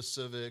Honda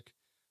Civic,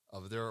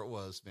 there it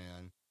was,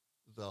 man.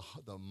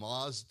 The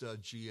Mazda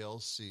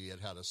GLC, it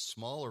had a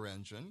smaller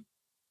engine.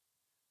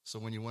 So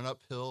when you went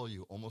uphill,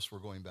 you almost were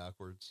going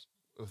backwards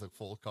with a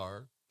full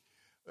car.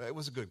 It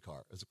was a good car.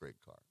 It was a great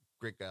car.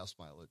 Great gas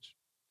mileage.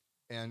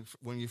 And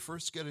when you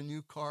first get a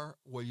new car,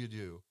 what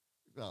do?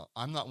 Well,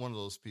 I'm not one of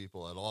those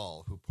people at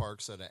all who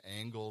parks at an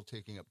angle,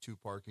 taking up 2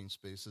 parking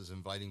spaces,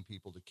 inviting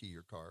people to key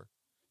your car.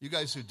 You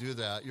guys who do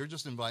that, you're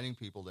just inviting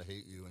people to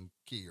hate you and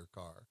key your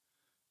car.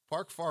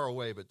 Park far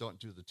away, but don't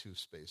do the 2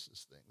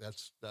 spaces thing.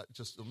 That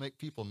just will make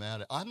people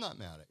mad. I'm not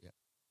mad at you.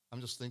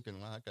 I'm just thinking,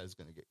 well, that guy's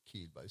going to get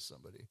keyed by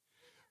somebody.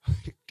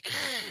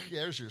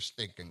 There's your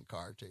stinking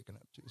car taking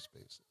up 2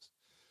 spaces.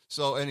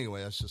 So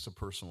anyway, that's just a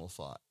personal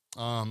thought.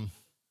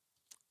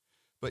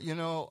 But,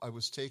 I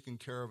was taking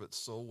care of it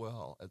so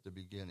well at the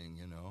beginning,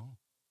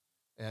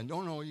 And,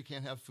 no, you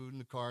can't have food in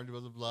the car, blah,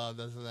 blah, blah,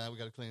 we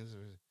got to clean this.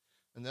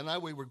 And then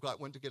we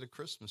went to get a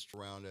Christmas tree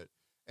around it.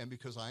 And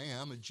because I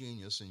am a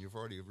genius, and you've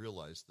already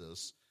realized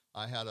this,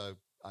 I had a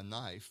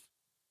knife,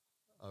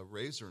 a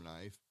razor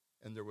knife,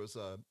 and there was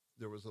a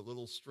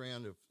little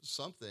strand of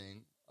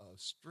something, a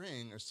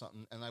string or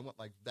something, and I went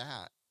like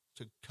that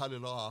to cut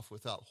it off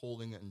without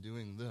holding it and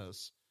doing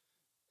this.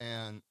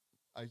 And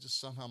I just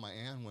somehow my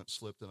hand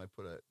slipped, and I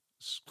put it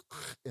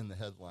in the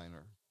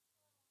headliner.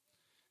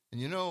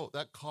 And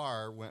that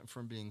car went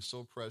from being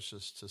so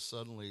precious to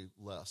suddenly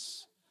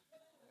less.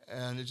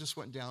 And it just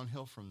went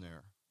downhill from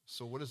there.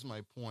 So what is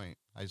my point?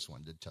 I just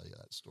wanted to tell you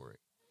that story.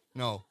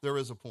 No, there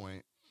is a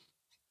point.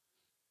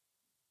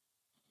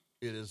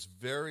 It is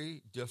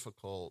very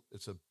difficult.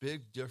 It's a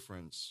big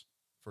difference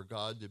for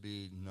God to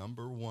be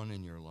number 1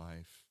 in your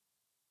life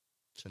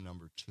to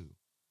number 2.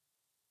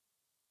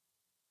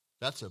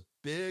 That's a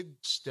big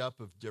step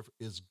of difference.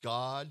 Is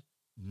God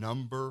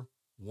number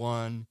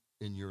 1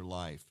 in your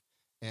life?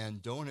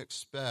 And don't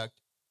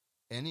expect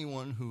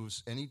anyone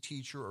any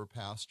teacher or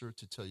pastor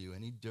to tell you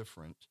any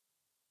different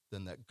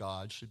than that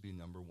God should be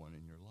number 1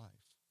 in your life.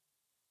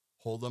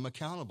 Hold them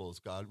accountable.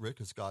 Rick,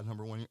 is God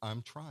number 1?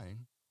 I'm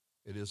trying.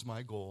 It is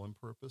my goal and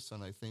purpose,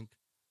 and I think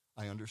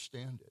I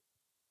understand it.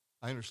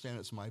 I understand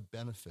it's my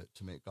benefit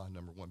to make God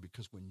number 1,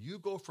 because when you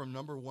go from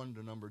number 1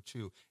 to number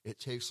 2, it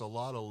takes a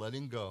lot of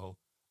letting go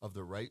of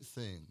the right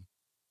thing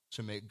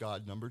to make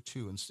God number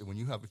 2. And so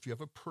if you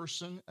have a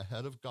person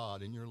ahead of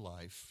God in your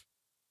life,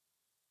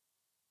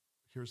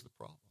 here's the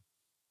problem.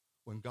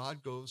 When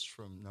God goes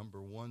from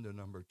number 1 to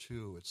number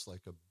 2, it's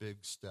like a big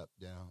step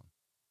down.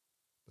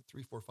 But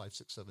 3, 4, 5,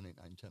 6, 7, 8,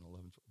 9, 10,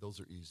 11, 12,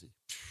 those are easy.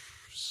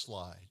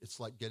 Slide.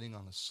 It's like getting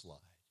on a slide.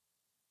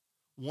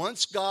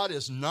 Once God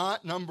is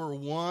not number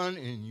 1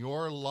 in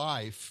your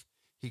life,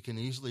 he can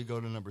easily go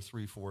to number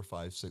 3, 4,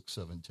 5, 6,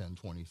 7, 10,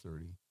 20,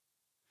 30.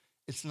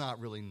 It's not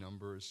really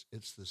numbers.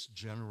 It's this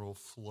general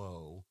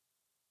flow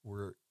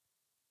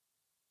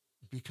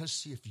because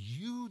see, if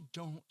you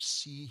don't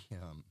see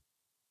him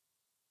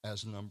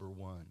as number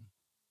 1,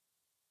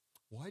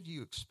 why do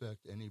you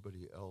expect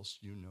anybody else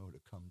to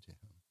come to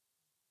him?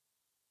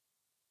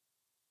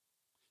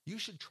 You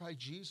should try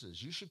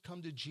Jesus. You should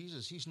come to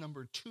Jesus. He's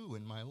number 2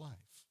 in my life.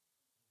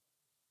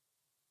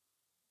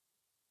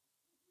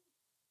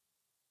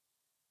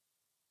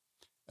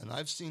 And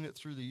I've seen it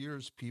through the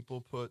years.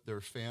 People put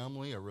their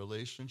family, a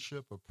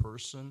relationship, a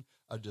person,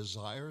 a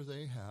desire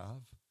they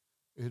have.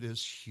 It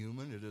is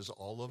human. It is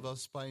all of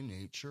us by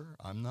nature.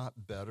 I'm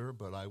not better,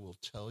 but I will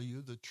tell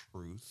you the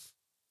truth.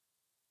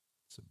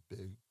 It's a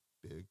big,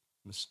 big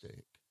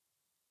mistake.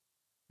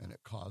 And it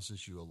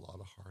causes you a lot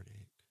of heartache.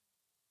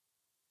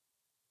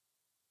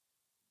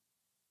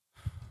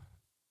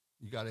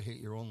 You got to hate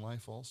your own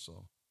life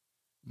also.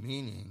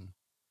 Meaning,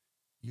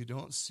 you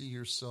don't see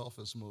yourself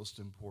as most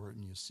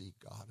important. You see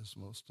God as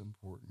most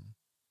important.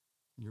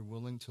 You're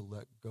willing to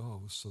let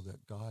go so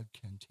that God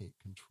can take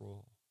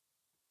control.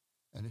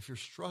 And if you're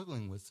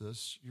struggling with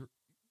this,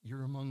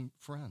 you're among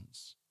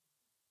friends.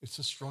 It's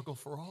a struggle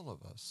for all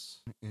of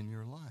us in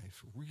your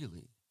life,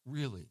 really,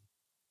 really.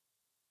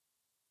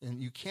 And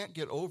you can't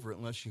get over it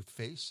unless you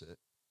face it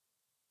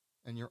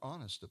and you're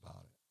honest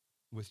about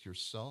it with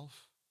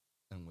yourself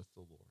and with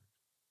the Lord.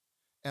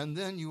 And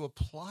then you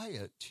apply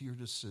it to your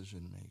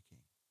decision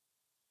making.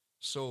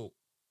 So,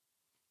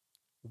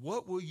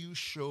 what will you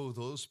show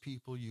those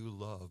people you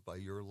love by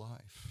your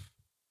life?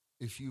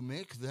 If you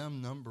make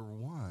them number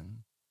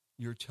one,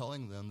 you're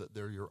telling them that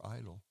they're your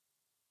idol.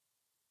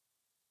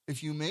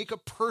 If you make a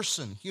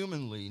person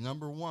humanly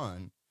number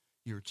one,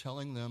 you're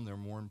telling them they're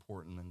more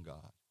important than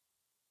God.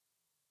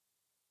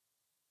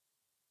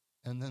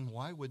 And then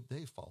why would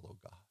they follow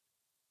God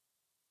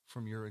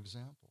from your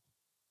example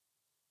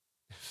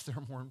if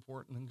they're more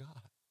important than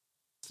God?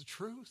 It's the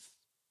truth.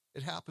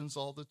 It happens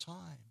all the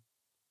time.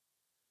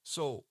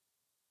 So,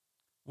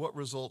 what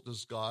result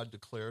does God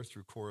declare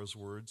through Korah's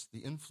words? The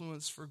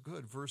influence for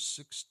good. Verse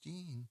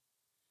 16,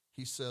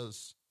 he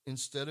says,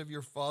 instead of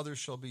your fathers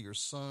shall be your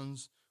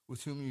sons,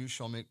 with whom you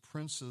shall make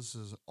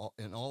princes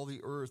in all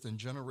the earth, and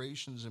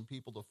generations and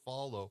people to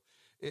follow.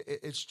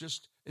 It's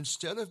just,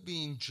 instead of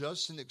being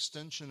just an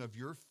extension of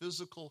your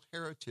physical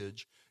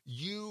heritage,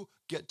 you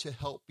get to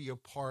help be a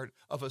part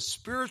of a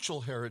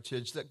spiritual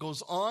heritage that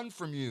goes on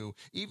from you.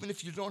 Even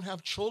if you don't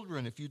have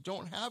children, if you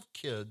don't have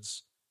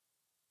kids,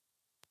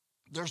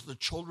 there's the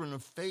children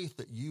of faith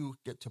that you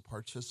get to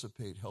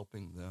participate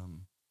helping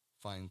them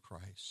find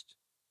Christ.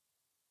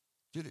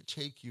 Did it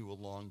take you a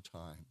long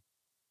time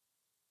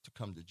to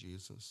come to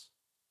Jesus?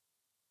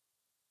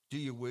 Do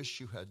you wish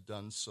you had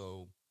done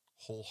so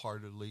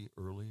wholeheartedly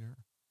earlier?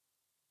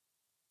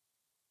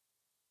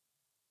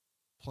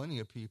 Plenty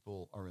of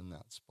people are in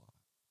that spot.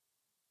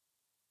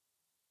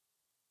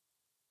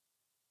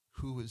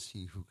 Who is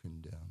he who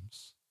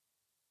condemns?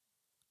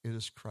 It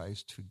is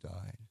Christ who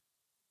died,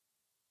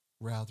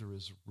 rather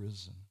is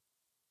risen.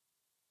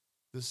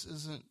 This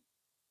isn't,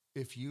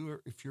 if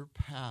your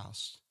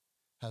past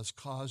has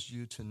caused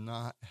you to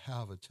not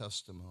have a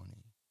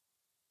testimony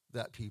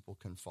that people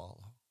can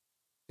follow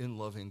in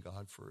loving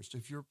God first,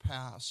 if your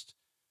past,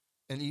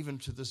 and even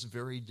to this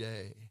very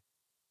day,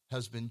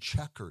 has been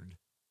checkered,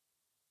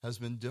 has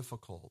been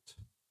difficult,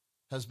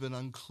 has been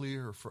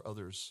unclear for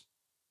others,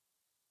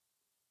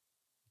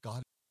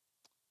 God,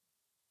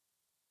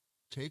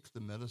 take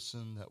the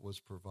medicine that was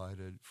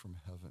provided from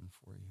heaven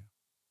for you.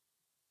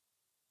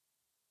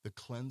 The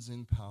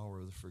cleansing power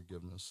of the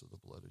forgiveness of the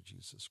blood of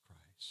Jesus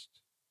Christ.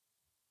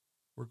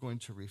 We're going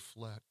to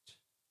reflect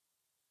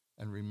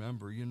and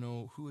remember,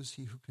 who is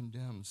he who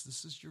condemns?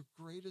 This is your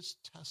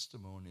greatest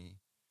testimony,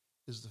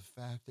 is the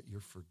fact that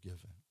you're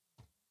forgiven.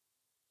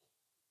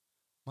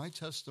 My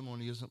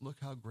testimony isn't, look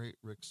how great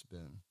Rick's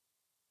been.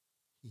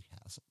 He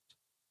hasn't.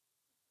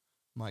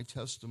 My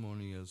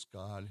testimony is,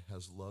 God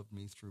has loved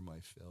me through my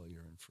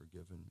failure and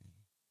forgiven me.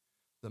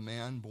 The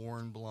man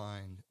born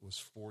blind was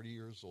 40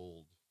 years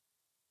old.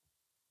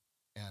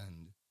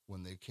 And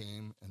when they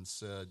came and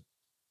said,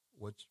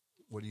 what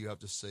do you have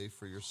to say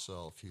for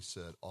yourself? He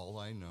said, all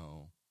I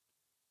know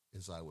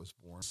is I was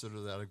born.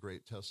 Consider that a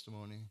great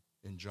testimony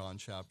in John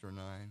chapter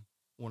 9,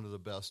 one of the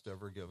best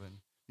ever given.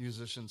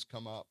 Musicians,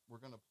 come up. We're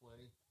going to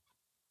play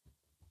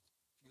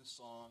a few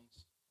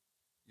songs.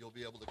 You'll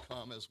be able to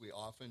come, as we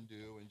often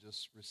do, and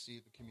just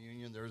receive the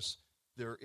communion. There